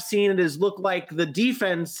reports I've seen, it has looked like the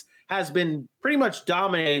defense has been pretty much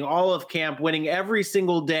dominating all of camp, winning every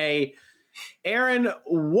single day. Aaron,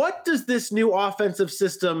 what does this new offensive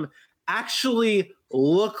system actually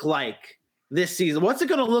look like this season? What's it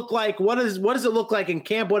going to look like? What does it look like in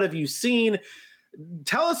camp? What have you seen?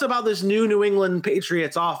 Tell us about this new England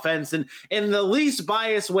Patriots offense, and in the least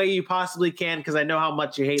biased way you possibly can, because I know how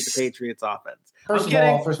much you hate the Patriots offense. First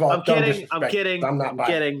of all, I'm kidding. I'm not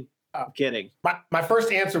biased. I'm kidding. My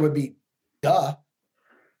first answer would be, duh.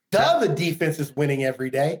 The defense is winning every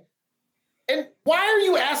day. And why are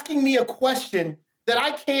you asking me a question that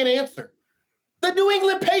I can't answer? The New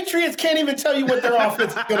England Patriots can't even tell you what their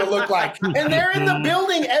offense is going to look like. And they're in the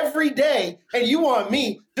building every day. And you want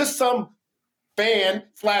me, just some fan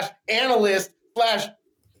 / analyst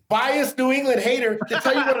 / biased New England hater, to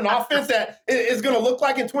tell you what an offense that is going to look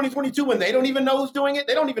like in 2022 when they don't even know who's doing it?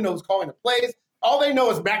 They don't even know who's calling the plays. All they know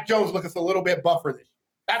is Mac Jones looking a little bit buffer this year.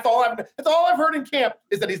 That's all I've heard in camp,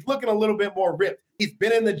 is that he's looking a little bit more ripped. He's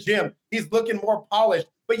been in the gym. He's looking more polished.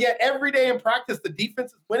 But yet every day in practice, the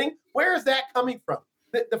defense is winning. Where is that coming from?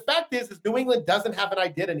 The fact is New England doesn't have an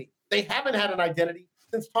identity. They haven't had an identity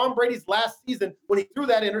since Tom Brady's last season, when he threw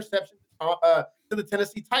that interception to the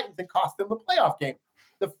Tennessee Titans and cost them the playoff game.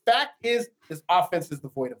 The fact is this offense is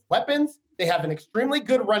devoid of weapons. They have an extremely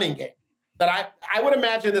good running game that I would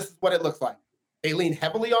imagine this is what it looks like. They lean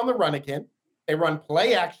heavily on the run again. They run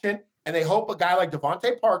play action, and they hope a guy like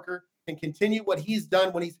Devontae Parker can continue what he's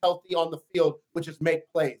done when he's healthy on the field, which is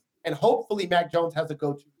make plays. And hopefully Mac Jones has a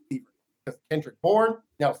go-to receiver, because Kendrick Bourne,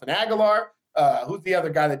 Nelson Aguilar, who's the other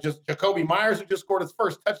guy that Jacoby Myers, who just scored his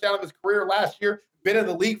first touchdown of his career last year, been in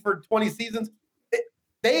the league for 20 seasons.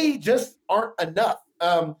 They just aren't enough.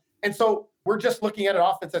 And so we're just looking at an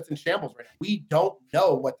offense that's in shambles right now. We don't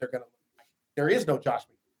know what they're going to look like. There is no Josh McDaniels.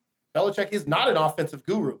 Belichick is not an offensive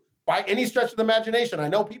guru by any stretch of the imagination. I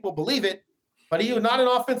know people believe it, but he was not an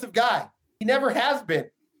offensive guy. He never has been.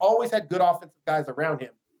 Always had good offensive guys around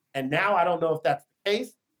him. And now I don't know if that's the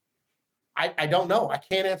case. I don't know. I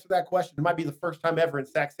can't answer that question. It might be the first time ever in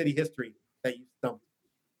Sac City history that you stumped.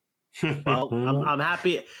 Well, I'm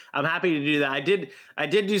happy to do that. I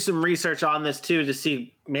did do some research on this too, to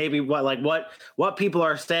see maybe what people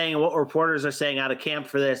are saying and what reporters are saying out of camp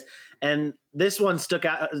for this. And this one stuck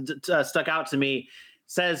out to me.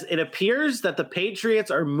 Says it appears that the Patriots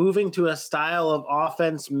are moving to a style of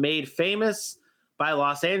offense made famous by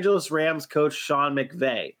Los Angeles Rams coach Sean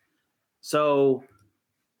McVay. So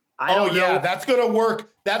I don't know. That's going to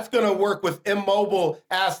work. That's going to work with immobile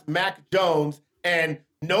ass Mac Jones and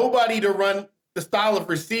nobody to run the style of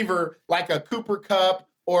receiver like a Cooper Kupp,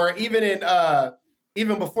 or even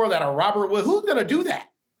before that, a Robert Wood. Who's going to do that?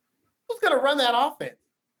 Who's going to run that offense?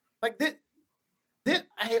 Like this,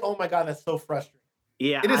 oh my God, that's so frustrating.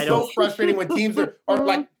 Yeah, it is so frustrating when teams are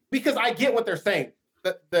like, because I get what they're saying.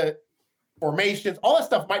 The formations, all that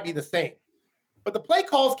stuff might be the same, but the play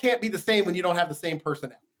calls can't be the same when you don't have the same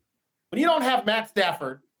personnel. When you don't have Matt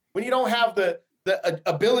Stafford, when you don't have the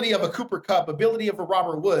ability of a Cooper Kupp, ability of a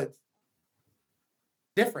Robert Woods,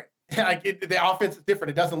 different. The offense is different.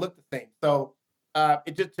 It doesn't look the same. So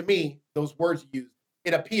it just, to me, those words you use,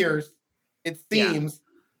 it appears, it seems,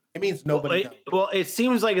 it means nobody knows. Well, it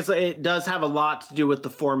seems like it does have a lot to do with the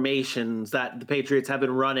formations that the Patriots have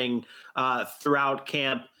been running throughout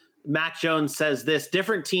camp. Mac Jones says this: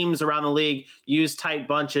 different teams around the league use tight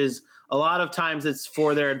bunches. A lot of times it's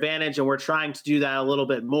for their advantage, and we're trying to do that a little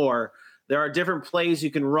bit more. There are different plays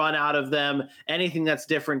you can run out of them. Anything that's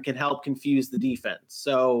different can help confuse the defense.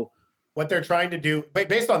 So what they're trying to do,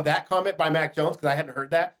 based on that comment by Mac Jones, because I hadn't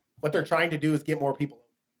heard that, what they're trying to do is get more people.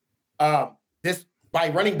 This, by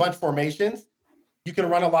running bunch formations, you can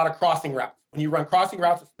run a lot of crossing routes. When you run crossing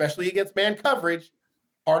routes, especially against man coverage,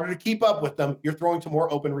 harder to keep up with them. You're throwing to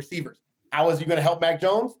more open receivers. How is you going to help Mac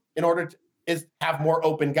Jones? In order to have more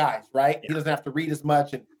open guys, right? Yeah. He doesn't have to read as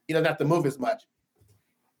much and he doesn't have to move as much.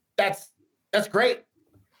 That's great.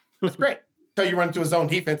 That's great. Until you run into a zone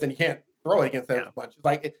defense and you can't throw it against them as much. It's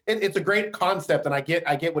like it's a great concept, and I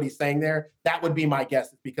get what he's saying there. That would be my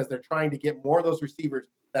guess, is because they're trying to get more of those receivers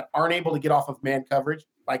that aren't able to get off of man coverage,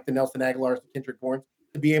 like the Nelson Aguilars, the Kendrick Bournes,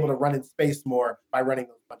 to be able to run in space more by running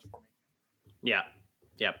those bunch of formations.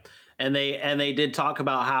 Yeah. And they did talk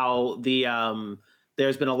about how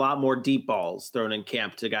there's been a lot more deep balls thrown in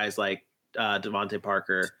camp to guys like Devontae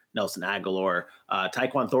Parker, Nelson Aguilar.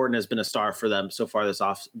 Tyquan Thornton has been a star for them so far this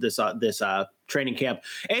training camp.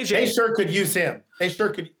 AJ, they sure could use him. They sure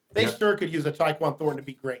could use a Tyquan Thornton to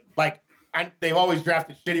be great. Like, they've always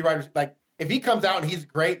drafted shitty writers. Like, if he comes out and he's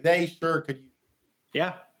great, they sure could use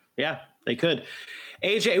him. Yeah, they could.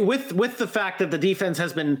 AJ, with the fact that the defense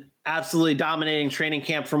has been absolutely dominating training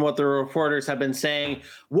camp from what the reporters have been saying,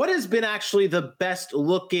 what has been actually the best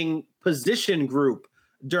looking position group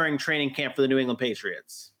during training camp for the New England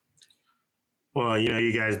Patriots? Well,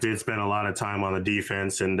 you guys did spend a lot of time on the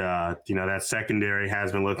defense, and that secondary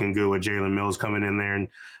has been looking good with Jalen Mills coming in there and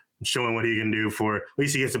showing what he can do. For at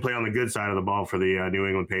least he gets to play on the good side of the ball for the New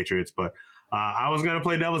England Patriots. But I was going to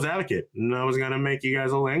play devil's advocate, and I was going to make you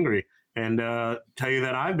guys a little angry and tell you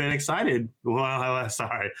that I've been excited. Well,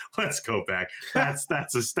 sorry, let's go back. That's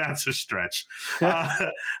a stretch.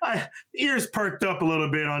 Ears perked up a little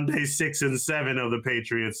bit on day 6 and 7 of the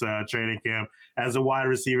Patriots training camp, as the wide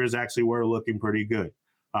receivers actually were looking pretty good.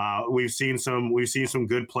 We've seen some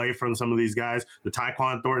good play from some of these guys. The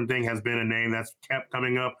Tyquan Thornton thing has been a name that's kept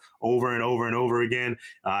coming up over and over and over again.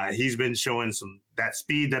 He's been showing that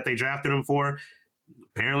speed that they drafted him for.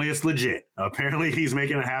 Apparently it's legit. Apparently he's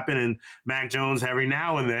making it happen, and Mac Jones every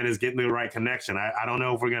now and then is getting the right connection. I don't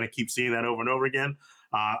know if we're going to keep seeing that over and over again.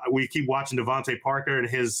 We keep watching Devontae Parker and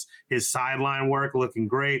his sideline work looking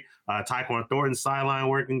great. Tyquan Thornton's sideline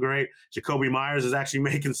working great. Jacoby Myers is actually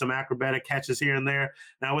making some acrobatic catches here and there.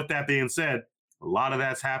 Now, with that being said, a lot of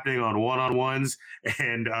that's happening on one-on-ones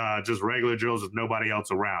and just regular drills with nobody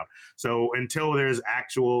else around. So until this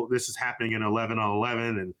is happening in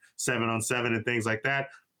 11-on-11 and 7-on-7 and things like that,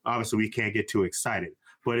 obviously we can't get too excited.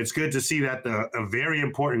 But it's good to see that a very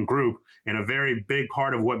important group and a very big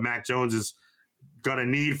part of what Mac Jones is going to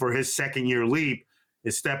need for his second-year leap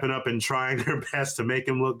is stepping up and trying their best to make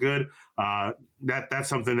him look good. That's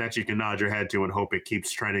something that you can nod your head to and hope it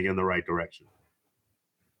keeps trending in the right direction.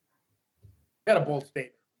 Got a bold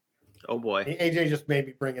statement. Oh boy. AJ just made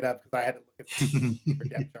me bring it up because I had to look at the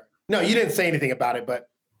depth chart. No, you didn't say anything about it,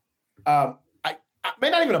 but I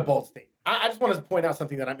not even a bold statement. I just wanted to point out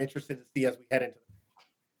something that I'm interested to see as we head into it.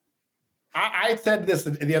 I said this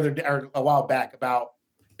the other day, or a while back, about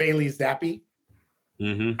Bailey Zappi.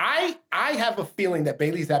 Mm-hmm. I have a feeling that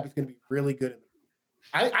Bailey Zappi is going to be really good.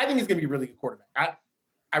 I think he's going to be a really good quarterback.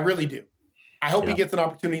 I really do. I hope he gets an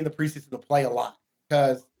opportunity in the preseason to play a lot,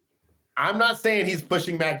 because I'm not saying he's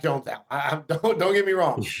pushing Mac Jones out. Don't get me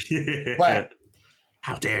wrong. But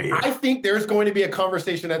how dare you? I think there's going to be a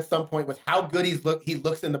conversation at some point with how good he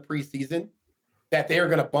looks in the preseason, that they are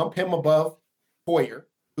going to bump him above Hoyer,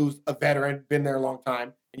 who's a veteran, been there a long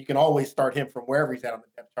time, and you can always start him from wherever he's at on the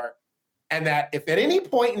depth chart. And that if at any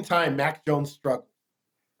point in time Mac Jones struggles,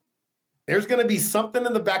 there's going to be something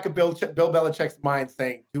in the back of Bill Belichick's mind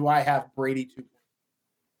saying, "Do I have Brady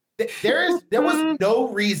 2.0?" There was no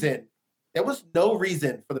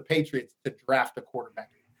reason for the Patriots to draft a quarterback.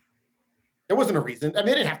 There wasn't a reason. I mean,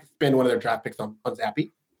 they didn't have to spend one of their draft picks on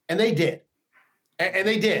Zappi, and they did. And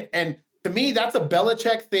they did. And to me, that's a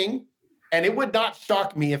Belichick thing. And it would not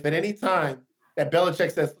shock me if at any time that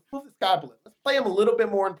Belichick says, "Let's move this guy up. Let's play him a little bit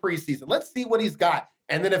more in preseason. Let's see what he's got."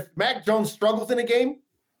 And then if Mac Jones struggles in a game,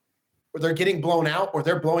 or they're getting blown out, or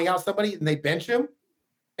they're blowing out somebody and they bench him,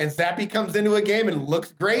 and Zappi comes into a game and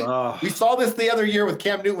looks great. We saw this the other year with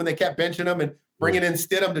Cam Newton when they kept benching him and bringing in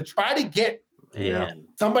Stidham to try to get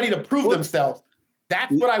somebody to prove themselves.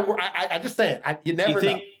 That's what I just saying. You never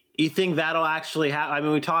know. You think that'll actually happen? I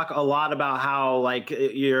mean, we talk a lot about how like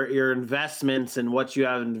your investments and what you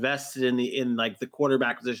have invested in like the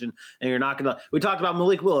quarterback position, and you're not gonna. We talked about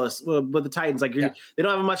Malik Willis with the Titans. Like they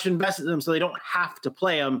don't have much invested in them, so they don't have to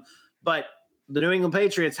play him. But the New England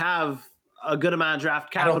Patriots have a good amount of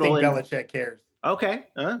draft capital. I don't think Belichick cares. Okay.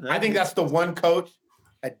 I think that's the one coach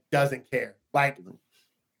that doesn't care. Like,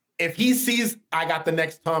 if he sees I got the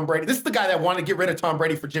next Tom Brady, this is the guy that wanted to get rid of Tom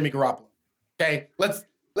Brady for Jimmy Garoppolo. Okay, let's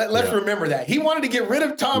remember that. He wanted to get rid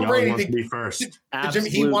of Tom Brady to be first.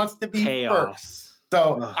 He wants to be first.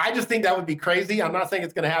 So I just think that would be crazy. I'm not saying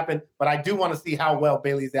it's going to happen, but I do want to see how well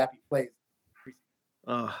Bailey Zappi plays.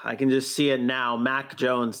 I can just see it now. Mac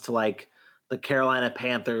Jones to like the Carolina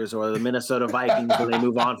Panthers or the Minnesota Vikings when they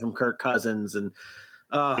move on from Kirk Cousins. And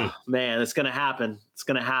man, it's going to happen. It's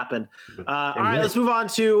going to happen. All right, let's move on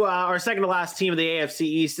to our second to last team of the AFC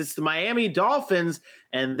East. It's the Miami Dolphins,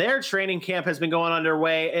 and their training camp has been going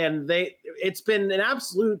underway, and it's been an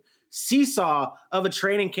absolute seesaw of a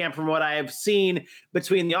training camp from what I have seen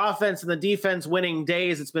between the offense and the defense winning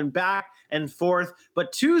days. It's been back and forth.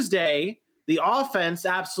 But Tuesday, the offense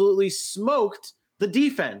absolutely smoked the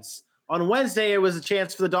defense. On Wednesday, it was a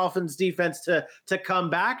chance for the Dolphins defense to come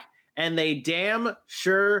back, and they damn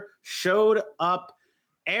sure showed up.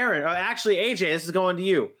 Aaron, actually, AJ, this is going to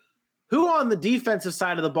you. Who on the defensive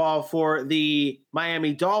side of the ball for the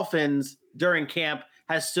Miami Dolphins during camp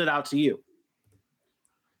has stood out to you?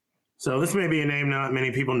 So this may be a name not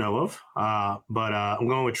many people know of, but I'm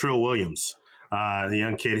going with Trill Williams, the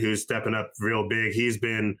young kid who's stepping up real big. He's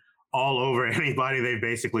been all over anybody they've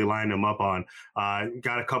basically lined him up on.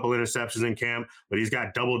 Got a couple interceptions in camp, but he's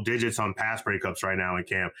got double digits on pass breakups right now in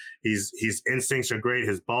camp. His instincts are great.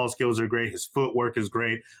 His ball skills are great. His footwork is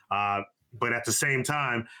great. But at the same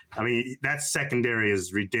time, I mean, that secondary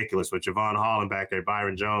is ridiculous with Javon Holland back there,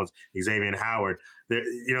 Byron Jones, Xavier Howard.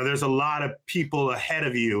 There's a lot of people ahead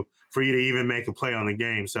of you for you to even make a play on the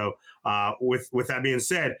game. So with that being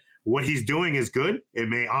said, what he's doing is good. It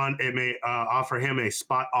may offer him a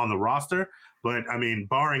spot on the roster, but I mean,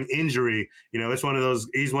 barring injury, he's one of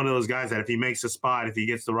those guys that if he makes a spot, if he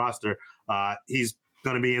gets the roster, he's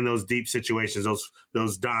going to be in those deep situations,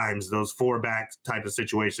 those dimes, those 4-back type of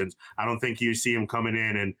situations. I don't think you see him coming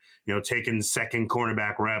in and, taking second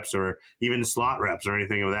cornerback reps or even slot reps or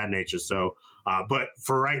anything of that nature. So, but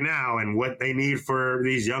for right now and what they need for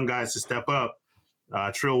these young guys to step up,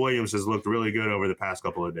 Trill Williams has looked really good over the past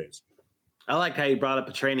couple of days. I like how you brought up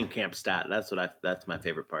a training camp stat. That's my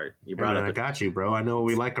favorite part. You brought up. I got you, bro. I know what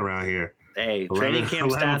we like around here. Hey, training camp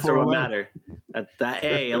stats are what matter.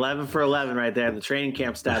 Hey, 11 for 11 right there. The training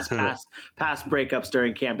camp stats, pass breakups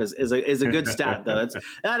during camp is a good stat though.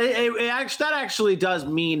 That actually does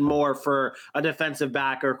mean more for a defensive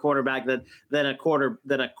back or quarterback than a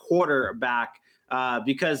quarterback.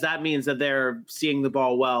 Because that means that they're seeing the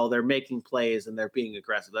ball well, they're making plays, and they're being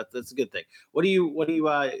aggressive. That's a good thing. What do you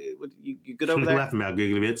good over there? Laughing about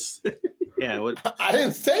giggly bits. Yeah, I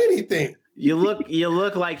didn't say anything. You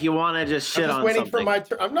look like you want to just shit on something. For my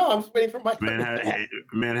turn. I'm just waiting for my turn.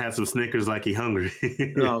 Man had some Snickers like he hungry.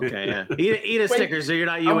 Okay, yeah. Eat a Snickers, so you're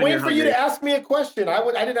not you. I'm waiting for hungry. you to ask me a question. I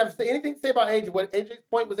didn't have to say anything to say about AJ. What AJ's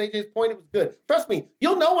point was AJ's point. It was good. Trust me,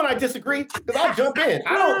 you'll know when I disagree because I'll jump in.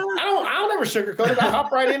 I don't ever sugarcoat it. I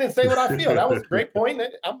hop right in and say what I feel. That was a great point.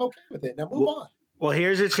 I'm okay with it. Now move on. Well,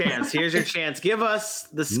 here's your chance. Give us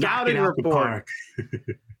the scouting report.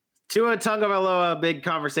 Tua Tagovailoa, big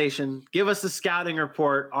conversation. Give us the scouting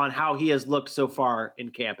report on how he has looked so far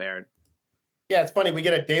in camp, Aaron. Yeah, it's funny. We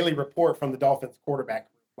get a daily report from the Dolphins quarterback.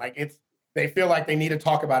 They feel like they need to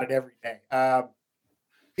talk about it every day.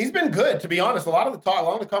 He's been good, to be honest. A lot of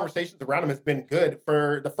the conversations around him has been good.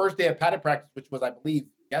 For the first day of padded practice, which was, I believe,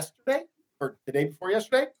 yesterday or the day before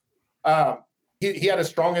yesterday, he had his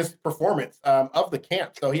strongest performance of the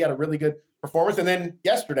camp. So he had a really good performance. And then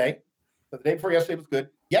yesterday, so the day before yesterday was good.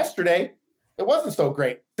 Yesterday, it wasn't so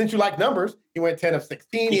great. Since you like numbers, he went 10 of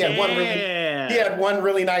 16. He had one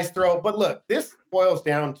really nice throw. But look, this boils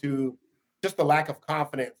down to just the lack of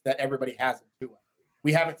confidence that everybody has in Tua.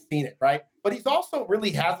 We haven't seen it, right? But he's also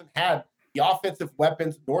really hasn't had the offensive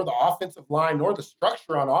weapons, nor the offensive line, nor the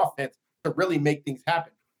structure on offense to really make things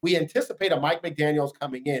happen. We anticipate a Mike McDaniels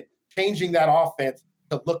coming in, changing that offense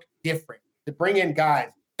to look different, to bring in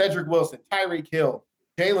guys, Cedric Wilson, Tyreek Hill,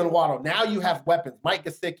 Jalen Waddle. Now you have weapons. Mike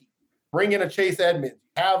Gesicki. Bring in a Chase Edmonds.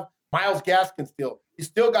 You have Myles Gaskin still. You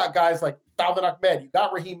still got guys like Salvin Ahmed. You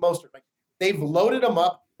got Raheem Mostert. Like, they've loaded them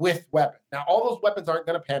up with weapons. Now, all those weapons aren't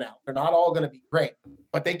going to pan out. They're not all going to be great.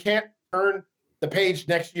 But they can't turn the page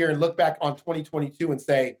next year and look back on 2022 and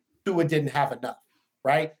say, Tua didn't have enough,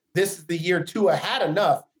 right? This is the year Tua had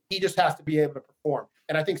enough. He just has to be able to perform.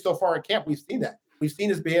 And I think so far in camp, we've seen that. We've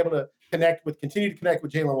seen us be able to continue to connect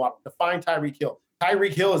with Jalen Waddle, to find Tyreek Hill.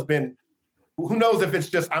 Tyreek Hill has been, who knows if it's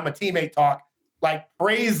just I'm a teammate talk, like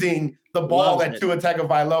praising the ball that Tua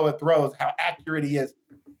Tagovailoa throws, how accurate he is.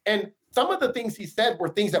 And some of the things he said were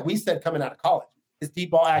things that we said coming out of college. His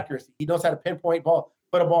deep ball accuracy. He knows how to pinpoint ball,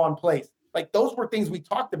 put a ball in place. Like, those were things we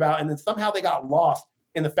talked about, and then somehow they got lost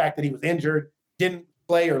in the fact that he was injured, didn't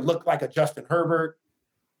play or look like a Justin Herbert.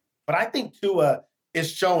 But I think Tua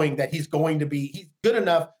is showing that he's good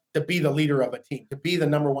enough to be the leader of a team, to be the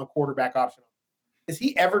number one quarterback option. Is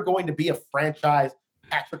he ever going to be a franchise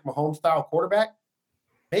Patrick Mahomes style quarterback?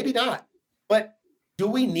 Maybe not. But do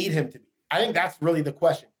we need him to be? I think that's really the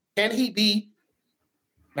question. Can he be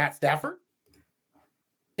Matt Stafford?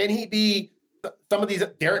 Can he be some of these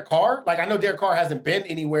Derek Carr? Like, I know Derek Carr hasn't been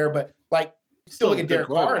anywhere, but like, still look at Derek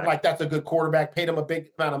Carr and like, that's a good quarterback, paid him a big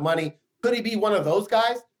amount of money. Could he be one of those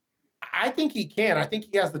guys? I think he can. I think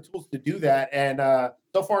he has the tools to do that. And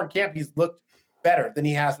so far in camp, he's looked better than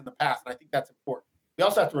he has in the past. And I think that's important. We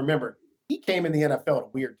also have to remember, he came in the NFL at a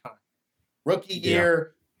weird time. Rookie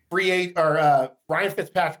year, free agent, or Ryan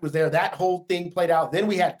Fitzpatrick was there. That whole thing played out. Then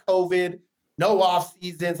we had COVID, no off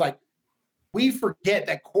seasons. Like, we forget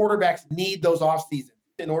that quarterbacks need those off seasons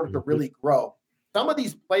in order to really grow. Some of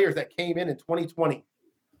these players that came in 2020,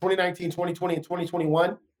 2019, 2020, and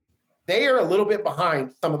 2021, they are a little bit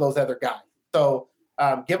behind some of those other guys. So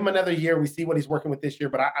give him another year. We see what he's working with this year,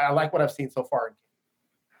 but I like what I've seen so far.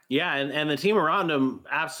 Yeah, and the team around him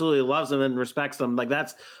absolutely loves him and respects him. Like,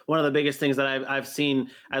 that's one of the biggest things that I've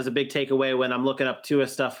seen as a big takeaway when I'm looking up Tua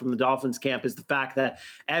stuff from the Dolphins camp is the fact that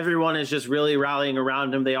everyone is just really rallying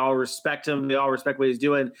around him. They all respect him. They all respect what he's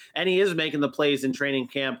doing. And he is making the plays in training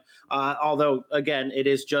camp, although, again, it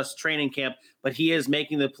is just training camp. But he is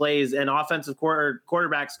making the plays. And offensive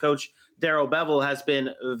quarterbacks coach Darrell Bevell has been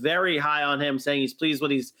very high on him, saying he's pleased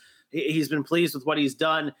he's been pleased with what he's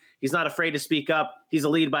done. He's not afraid to speak up. He's a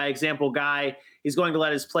lead by example guy. He's going to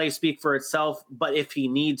let his play speak for itself, but if he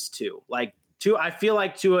needs to. I feel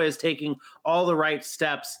like Tua is taking all the right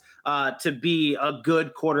steps to be a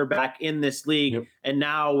good quarterback in this league. Yep. And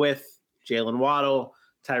now with Jalen Waddle,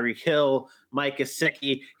 Tyreek Hill, Mike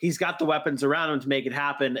Gesicki, he's got the weapons around him to make it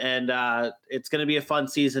happen. And it's going to be a fun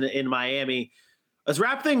season in Miami. Let's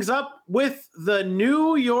wrap things up with the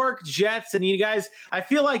New York Jets. And you guys, I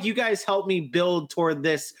feel like you guys helped me build toward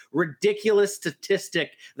this ridiculous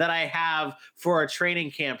statistic that I have for a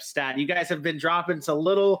training camp stat. You guys have been dropping some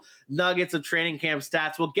little nuggets of training camp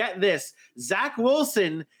stats. Well, get this. Zach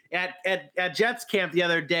Wilson at Jets camp the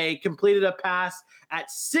other day completed a pass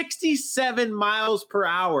at 67 miles per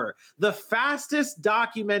hour, the fastest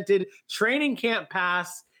documented training camp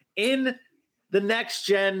pass in the next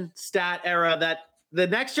gen stat era. That the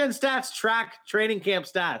next gen stats track training camp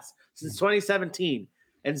stats since 2017.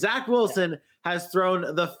 And Zach Wilson has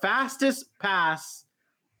thrown the fastest pass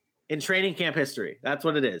in training camp history. That's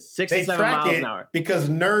what it is. 67 miles an hour. Because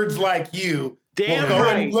nerds like you will go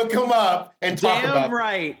and look him up and talk about it.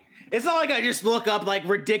 Right. It's not like I just look up like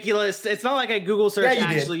ridiculous. It's not like I Google search. Yeah,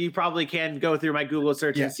 Actually, you probably can go through my Google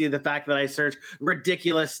search and see the fact that I search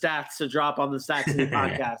ridiculous stats to drop on the Stats in the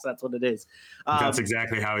podcast. That's what it is. That's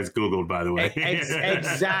exactly how it's Googled, by the way.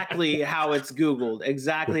 Exactly how it's Googled.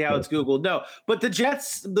 Exactly how it's Googled. No, but the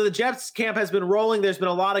Jets camp has been rolling. There's been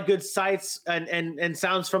a lot of good sights and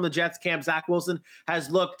sounds from the Jets camp. Zach Wilson has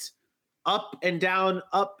looked up and down,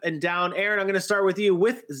 up and down. Aaron, I'm going to start with you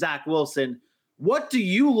with Zach Wilson. What do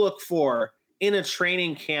you look for in a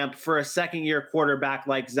training camp for a second-year quarterback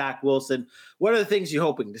like Zach Wilson? What are the things you're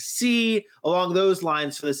hoping to see along those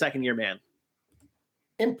lines for the second-year man?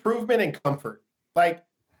 Improvement and comfort. Like,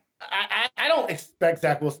 I don't expect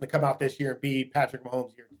Zach Wilson to come out this year and be Patrick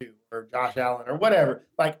Mahomes year 2 or Josh Allen or whatever.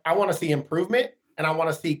 Like, I want to see improvement and I want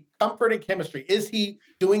to see comfort and chemistry. Is he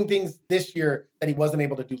doing things this year that he wasn't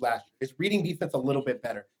able to do last year? Is reading defense a little bit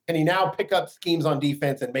better? Can he now pick up schemes on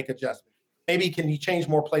defense and make adjustments? Maybe can he change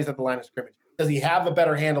more plays at the line of scrimmage? Does he have a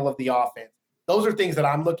better handle of the offense? Those are things that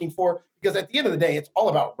I'm looking for because at the end of the day, it's all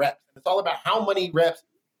about reps. It's all about how many reps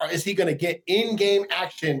is he going to get in-game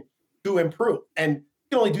action to improve. And you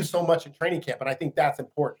can only do so much in training camp, and I think that's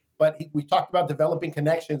important. But we talked about developing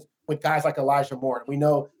connections with guys like Elijah Moore. I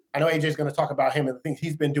know AJ is going to talk about him, and the things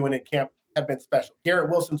he's been doing in camp have been special. Garrett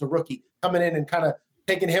Wilson's a rookie coming in and kind of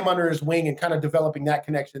taking him under his wing and kind of developing that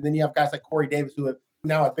connection. And then you have guys like Corey Davis who have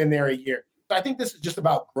now been there a year. So I think this is just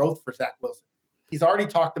about growth for Zach Wilson. He's already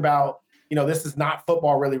talked about, this is not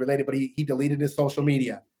football really related, but he deleted his social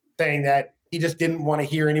media saying that he just didn't want to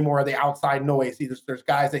hear any more of the outside noise. There's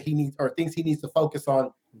guys that he needs or things he needs to focus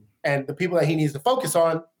on. And the people that he needs to focus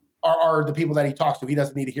on are the people that he talks to. He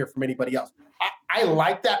doesn't need to hear from anybody else. I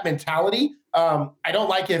like that mentality. I don't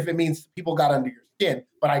like it if it means people got under your skin,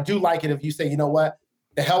 but I do like it if you say, you know what,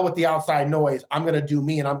 the hell with the outside noise. I'm going to do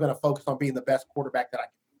me and I'm going to focus on being the best quarterback that I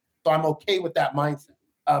can. So I'm okay with that mindset.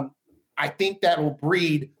 I think that will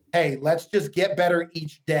breed, hey, let's just get better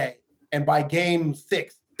each day. And by game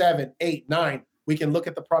 6, 7, 8, 9, we can look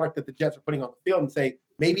at the product that the Jets are putting on the field and say,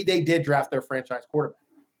 maybe they did draft their franchise quarterback.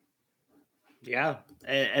 Yeah.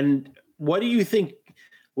 And what do you think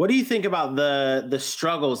What do you think about the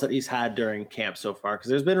struggles that he's had during camp so far? Because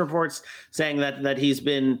there's been reports saying that he's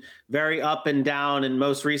been very up and down, and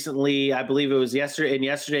most recently, I believe it was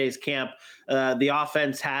yesterday's camp, the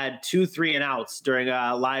offense had 2 3-and-outs during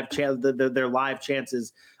their live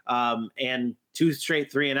chances, and 2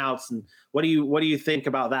 straight 3-and-outs. And what do you think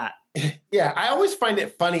about that? Yeah, I always find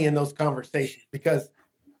it funny in those conversations because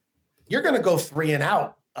you're going to go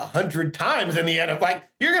 3-and-out 100 times in the NFL. Like,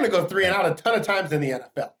 you're going to go 3-and-out a ton of times in the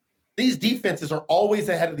NFL. These defenses are always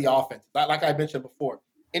ahead of the offense. Like I mentioned before,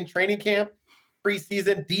 in training camp,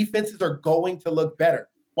 preseason, defenses are going to look better.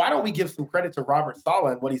 Why don't we give some credit to Robert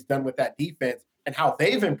Saleh and what he's done with that defense and how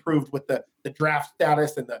they've improved with the draft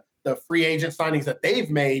status and the free agent signings that they've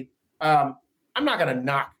made? I'm not going to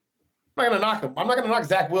knock him. I'm not going to knock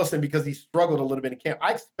Zach Wilson because he struggled a little bit in camp.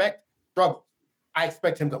 I expect struggles. I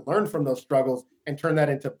expect him to learn from those struggles and turn that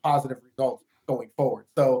into positive results going forward.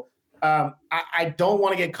 So I don't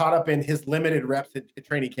want to get caught up in his limited reps at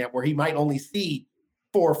training camp where he might only see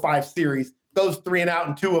 4 or 5 series, goes 3-and-out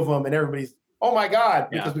in 2 of them, and everybody's, oh my God,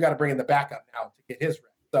 because we got to bring in the backup now to get his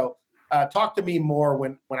reps. So talk to me more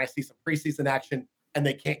when I see some preseason action and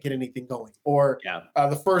they can't get anything going, or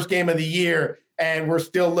the first game of the year and we're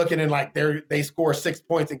still looking and like they score 6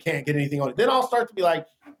 points and can't get anything on it. Then I'll start to be like,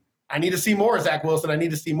 I need to see more, Zach Wilson. I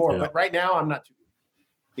need to see more. But right now, I'm not too.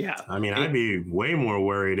 Yeah. I mean, I'd be way more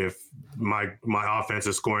worried if my offense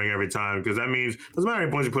is scoring every time, because that means it doesn't matter how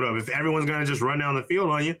many points you put up. If everyone's going to just run down the field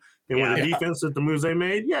on you, and with the defense with the moves they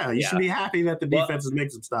made, you should be happy that the defense is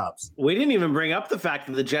making some stops. We didn't even bring up the fact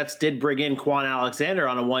that the Jets did bring in Quan Alexander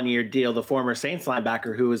on a 1-year deal, the former Saints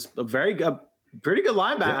linebacker, who is a pretty good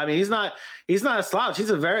linebacker. Yeah. I mean, he's not a slouch. He's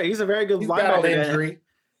a very good linebacker. Battled injury.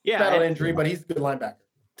 Battled injury, but he's a good linebacker.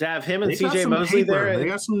 To have him and CJ Mosley there. They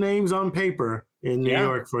got some names on paper in New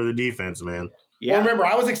York for the defense, man. Yeah. Well, remember,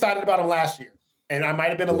 I was excited about him last year, and I might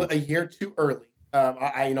have been a year too early.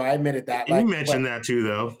 I admitted that. You mentioned that too,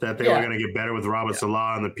 though, that they were going to get better with Robert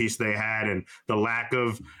Salah and the piece they had, and the lack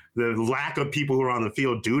of people who are on the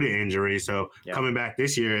field due to injury. So coming back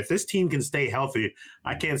this year, if this team can stay healthy,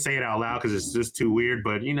 I can't say it out loud because it's just too weird,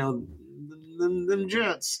 but them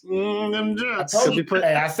Jets.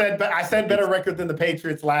 I said better record than the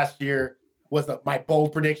Patriots last year was my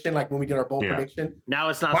bold prediction, like when we did our bold prediction. Now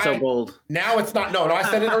it's not so bold. Now it's not. No, I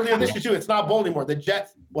said it earlier this year too. It's not bold anymore. The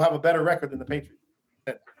Jets will have a better record than the Patriots.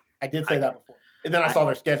 I did say that before. And then I saw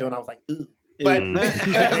their schedule and I was like, ooh. But that's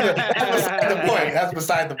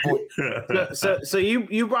beside the point. So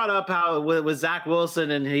you brought up how with Zach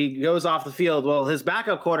Wilson and he goes off the field. Well, his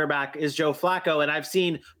backup quarterback is Joe Flacco, and I've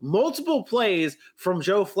seen multiple plays from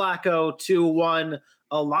Joe Flacco to one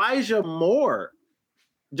Elijah Moore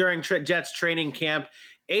during Jets training camp.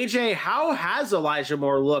 AJ, how has Elijah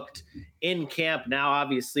Moore looked in camp now?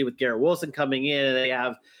 Obviously, with Garrett Wilson coming in, and they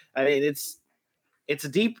have, I mean, it's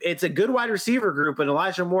a good wide receiver group, and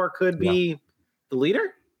Elijah Moore could be the leader.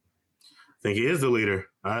 I think he is the leader.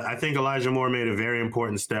 I think Elijah Moore made a very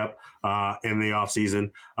important step in the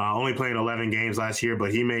offseason. Only playing 11 games last year,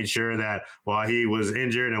 but he made sure that while he was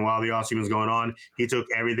injured and while the offseason was going on, he took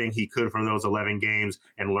everything he could from those 11 games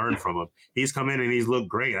and learned from them. He's come in and he's looked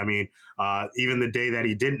great. I mean, even the day that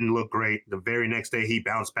he didn't look great, the very next day he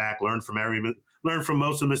bounced back, learned from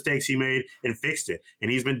most of the mistakes he made and fixed it.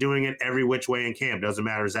 And he's been doing it every which way in camp. Doesn't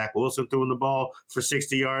matter Zach Wilson throwing the ball for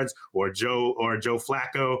 60 yards or Joe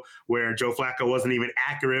Flacco, where Joe Flacco wasn't even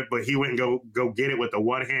accurate, but he went and go get it with a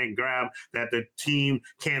one-hand grab that the team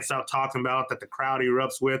can't stop talking about, that the crowd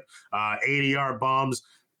erupts with, 80-yard bombs,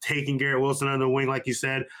 taking Garrett Wilson under the wing, like you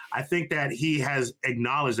said. I think that he has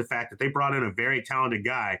acknowledged the fact that they brought in a very talented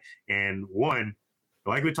guy. And one,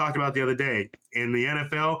 like we talked about the other day, in the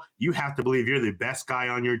NFL, you have to believe you're the best guy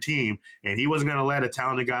on your team. And he wasn't going to let a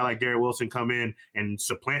talented guy like Garrett Wilson come in and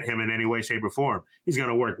supplant him in any way, shape, or form. He's going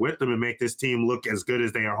to work with them and make this team look as good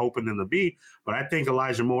as they are hoping them to be. But I think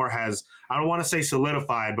Elijah Moore has, I don't want to say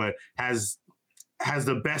solidified, but has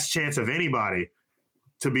the best chance of anybody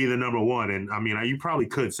to be the number one. And I mean, you probably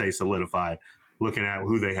could say solidified looking at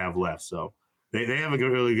who they have left. So they have a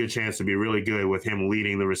really good chance to be really good with him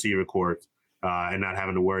leading the receiver corps. And not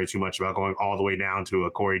having to worry too much about going all the way down to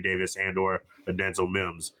a Corey Davis and or a Denzel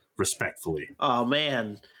Mims, respectfully. Oh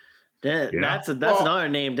man, that's another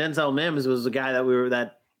name. Denzel Mims was the guy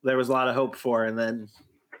that there was a lot of hope for, and then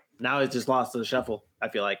now he's just lost to the shuffle. I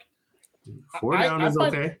feel like 4 down is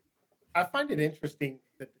okay. I find it interesting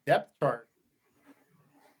that the depth chart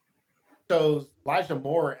shows Elijah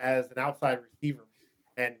Moore as an outside receiver,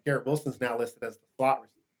 and Garrett Wilson's now listed as the slot receiver.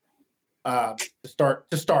 To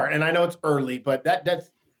start, and I know it's early, but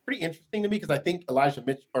that's pretty interesting to me because I think Elijah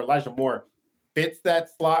Moore fits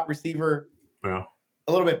that slot receiver a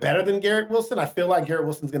a little bit better than Garrett Wilson. I feel like Garrett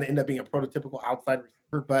Wilson's going to end up being a prototypical outside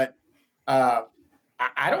receiver, but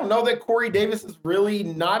I don't know that Corey Davis is really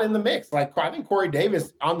not in the mix. Like, I think Corey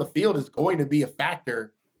Davis on the field is going to be a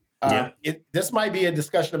factor. This might be a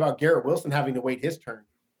discussion about Garrett Wilson having to wait his turn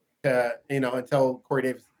until Corey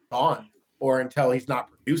Davis is gone or until he's not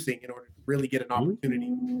producing in order to really get an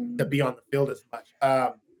opportunity to be on the field as much.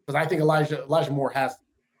 Because I think Elijah Moore has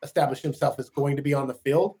established himself as going to be on the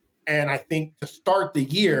field. And I think to start the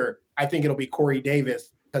year, I think it'll be Corey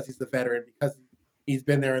Davis because he's the veteran, because he's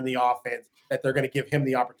been there in the offense, that they're going to give him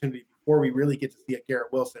the opportunity before we really get to see a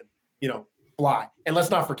Garrett Wilson, fly. And let's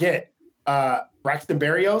not forget, Braxton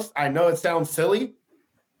Berrios, I know it sounds silly.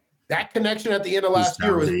 That connection at the end of last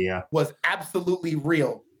year was absolutely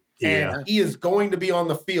real. Yeah. And he is going to be on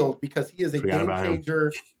the field because he is a game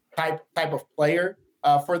changer type of player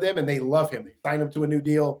for them, and they love him. They signed him to a new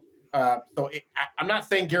deal. I'm not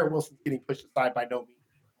saying Garrett Wilson's getting pushed aside by no means.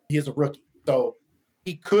 He is a rookie. So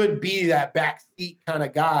he could be that backseat kind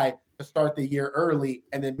of guy to start the year early,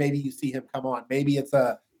 and then maybe you see him come on. Maybe it's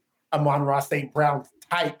a Amon-Ra St. Brown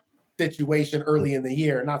type situation early in the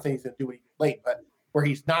year. I'm not saying he's going to do it late, but where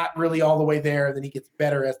he's not really all the way there, and then he gets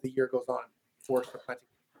better as the year goes on.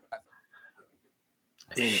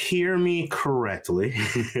 Hear me correctly.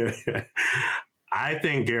 I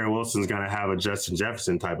think Garrett Wilson's going to have a Justin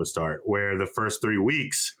Jefferson type of start where the first 3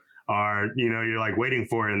 weeks are, you're like waiting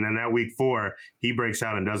for it. And then that week 4, he breaks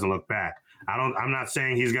out and doesn't look back. I'm not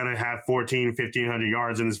saying he's going to have 1,500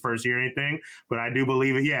 yards in his first year or anything, but I do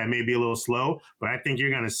believe it. Yeah, it may be a little slow, but I think you're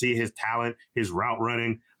going to see his talent, his route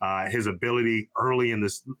running, his ability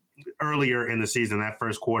earlier in the season, that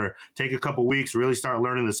first quarter. Take a couple weeks, really start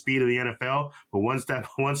learning the speed of the NFL. But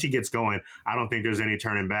once he gets going, I don't think there's any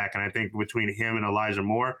turning back. And I think between him and Elijah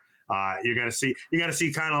Moore, you're gonna see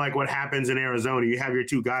kind of like what happens in Arizona. You have your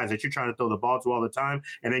two guys that you're trying to throw the ball to all the time,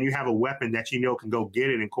 and then you have a weapon that can go get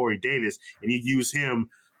it in Corey Davis, and you use him.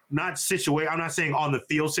 I'm not saying on the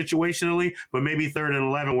field situationally, but maybe 3rd and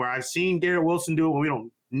 11, where I've seen Garrett Wilson do it when we don't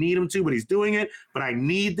need him to, but he's doing it. But I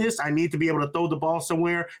need this. I need to be able to throw the ball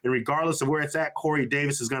somewhere, and regardless of where it's at, Corey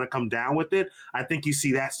Davis is going to come down with it. I think you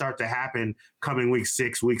see that start to happen coming week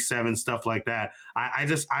 6, week 7, stuff like that. I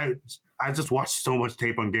just watched so much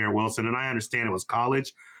tape on Garrett Wilson, and I understand it was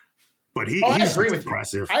college, but he's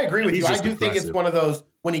impressive. I agree with you. I do think it's one of those,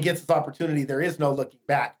 when he gets his opportunity, there is no looking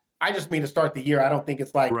back. I just mean to start the year. I don't think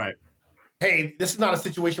it's like, hey, this is not a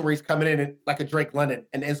situation where he's coming in like a Drake London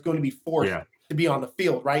and is going to be forced to be on the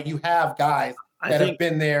field, right? You have guys that have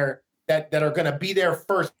been there that are going to be there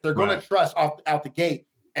first. They're going to trust out the gate.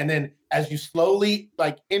 And then as you slowly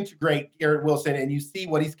integrate Garrett Wilson and you see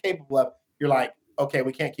what he's capable of, you're like, okay,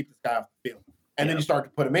 we can't keep this guy off the field. And then you start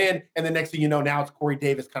to put him in. And the next thing you know, now it's Corey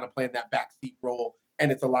Davis kind of playing that backseat role,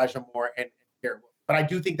 and it's Elijah Moore and Garrett Wilson. But I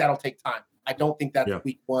do think that'll take time. I don't think that's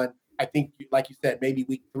week 1. I think, like you said, maybe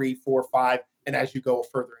week 3, 4, 5, and as you go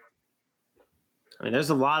further in. I mean, there's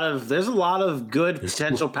a lot of good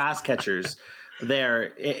potential pass catchers there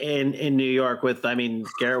in New York with,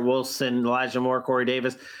 Garrett Wilson, Elijah Moore, Corey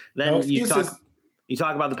Davis. Then you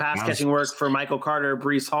talk about the pass catching work for Michael Carter,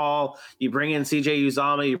 Breece Hall. You bring in CJ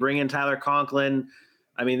Uzomah, you bring in Tyler Conklin.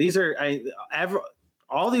 I mean, these are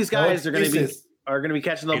all these guys are going to be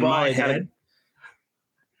catching the ball.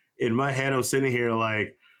 In my head, I'm sitting here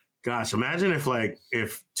like, gosh, imagine if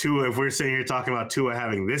we're sitting here talking about Tua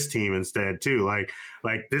having this team instead too, like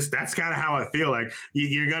this. That's kind of how I feel. Like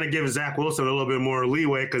you're gonna give Zach Wilson a little bit more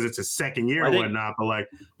leeway because it's his second year and whatnot. But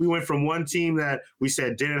we went from one team that we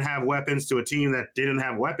said didn't have weapons to a team that didn't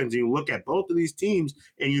have weapons. And you look at both of these teams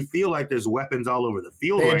and you feel like there's weapons all over the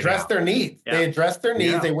field. They addressed their needs. Yeah. They addressed their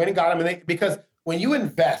needs. Yeah. They went and got them, because when you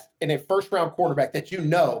invest in a first round quarterback that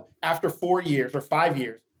after 4 years or 5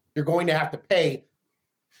 years you're going to have to pay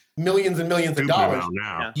millions and millions of dollars.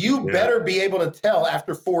 You better be able to tell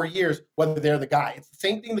after 4 years whether they're the guy. It's the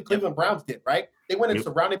same thing the Cleveland Browns did, right? They went and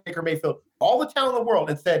surrounded Baker Mayfield, all the talent in the world,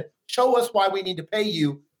 and said, show us why we need to pay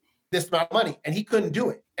you this amount of money. And he couldn't do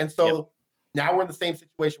it. And so now we're in the same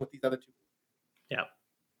situation with these other two.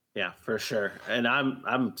 Yeah, for sure. And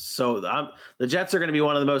the Jets are going to be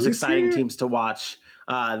one of the most exciting teams to watch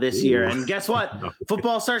this year. And guess what?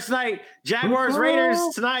 Football starts tonight. Jaguars Raiders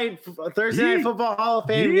tonight, Thursday Night Football Hall of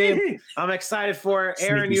Fame game. I'm excited for it.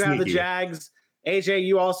 Aaron, you have the Jags. AJ,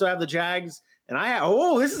 you also have the Jags. And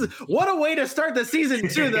this is what a way to start the season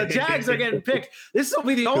too. The Jags are getting picked. This will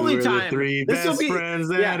be the only time. Three best friends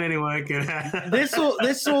that anyone can have.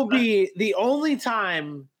 This will be the only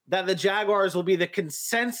time that the Jaguars will be the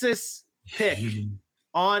consensus pick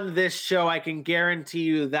on this show. I can guarantee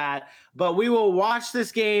you that. But we will watch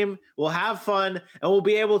this game, we'll have fun, and we'll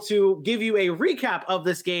be able to give you a recap of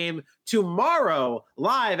this game tomorrow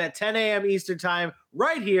live at 10 a.m. Eastern time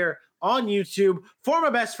right here on YouTube. For my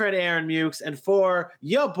best friend Aaron Mukes and for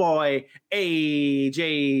your boy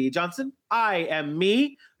AJ Johnson, I am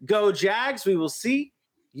me. Go Jags. We will see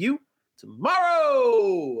you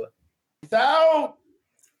tomorrow. Peace out.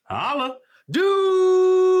 Holla.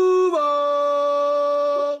 Duval.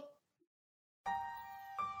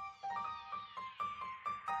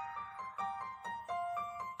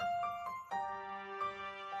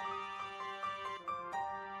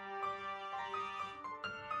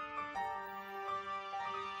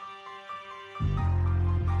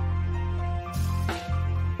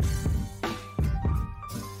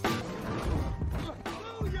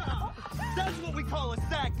 That's what we call a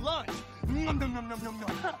sack lunch. Nom, nom, nom, nom, nom,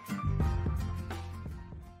 nom.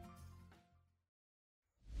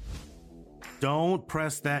 Don't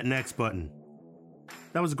press that next button.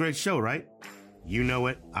 That was a great show, right? You know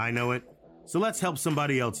it, I know it, so let's help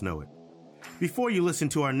somebody else know it. Before you listen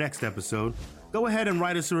to our next episode, go ahead and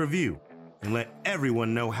write us a review and let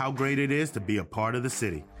everyone know how great it is to be a part of the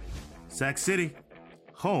city. Sac City,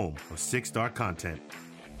 home of 6-star content.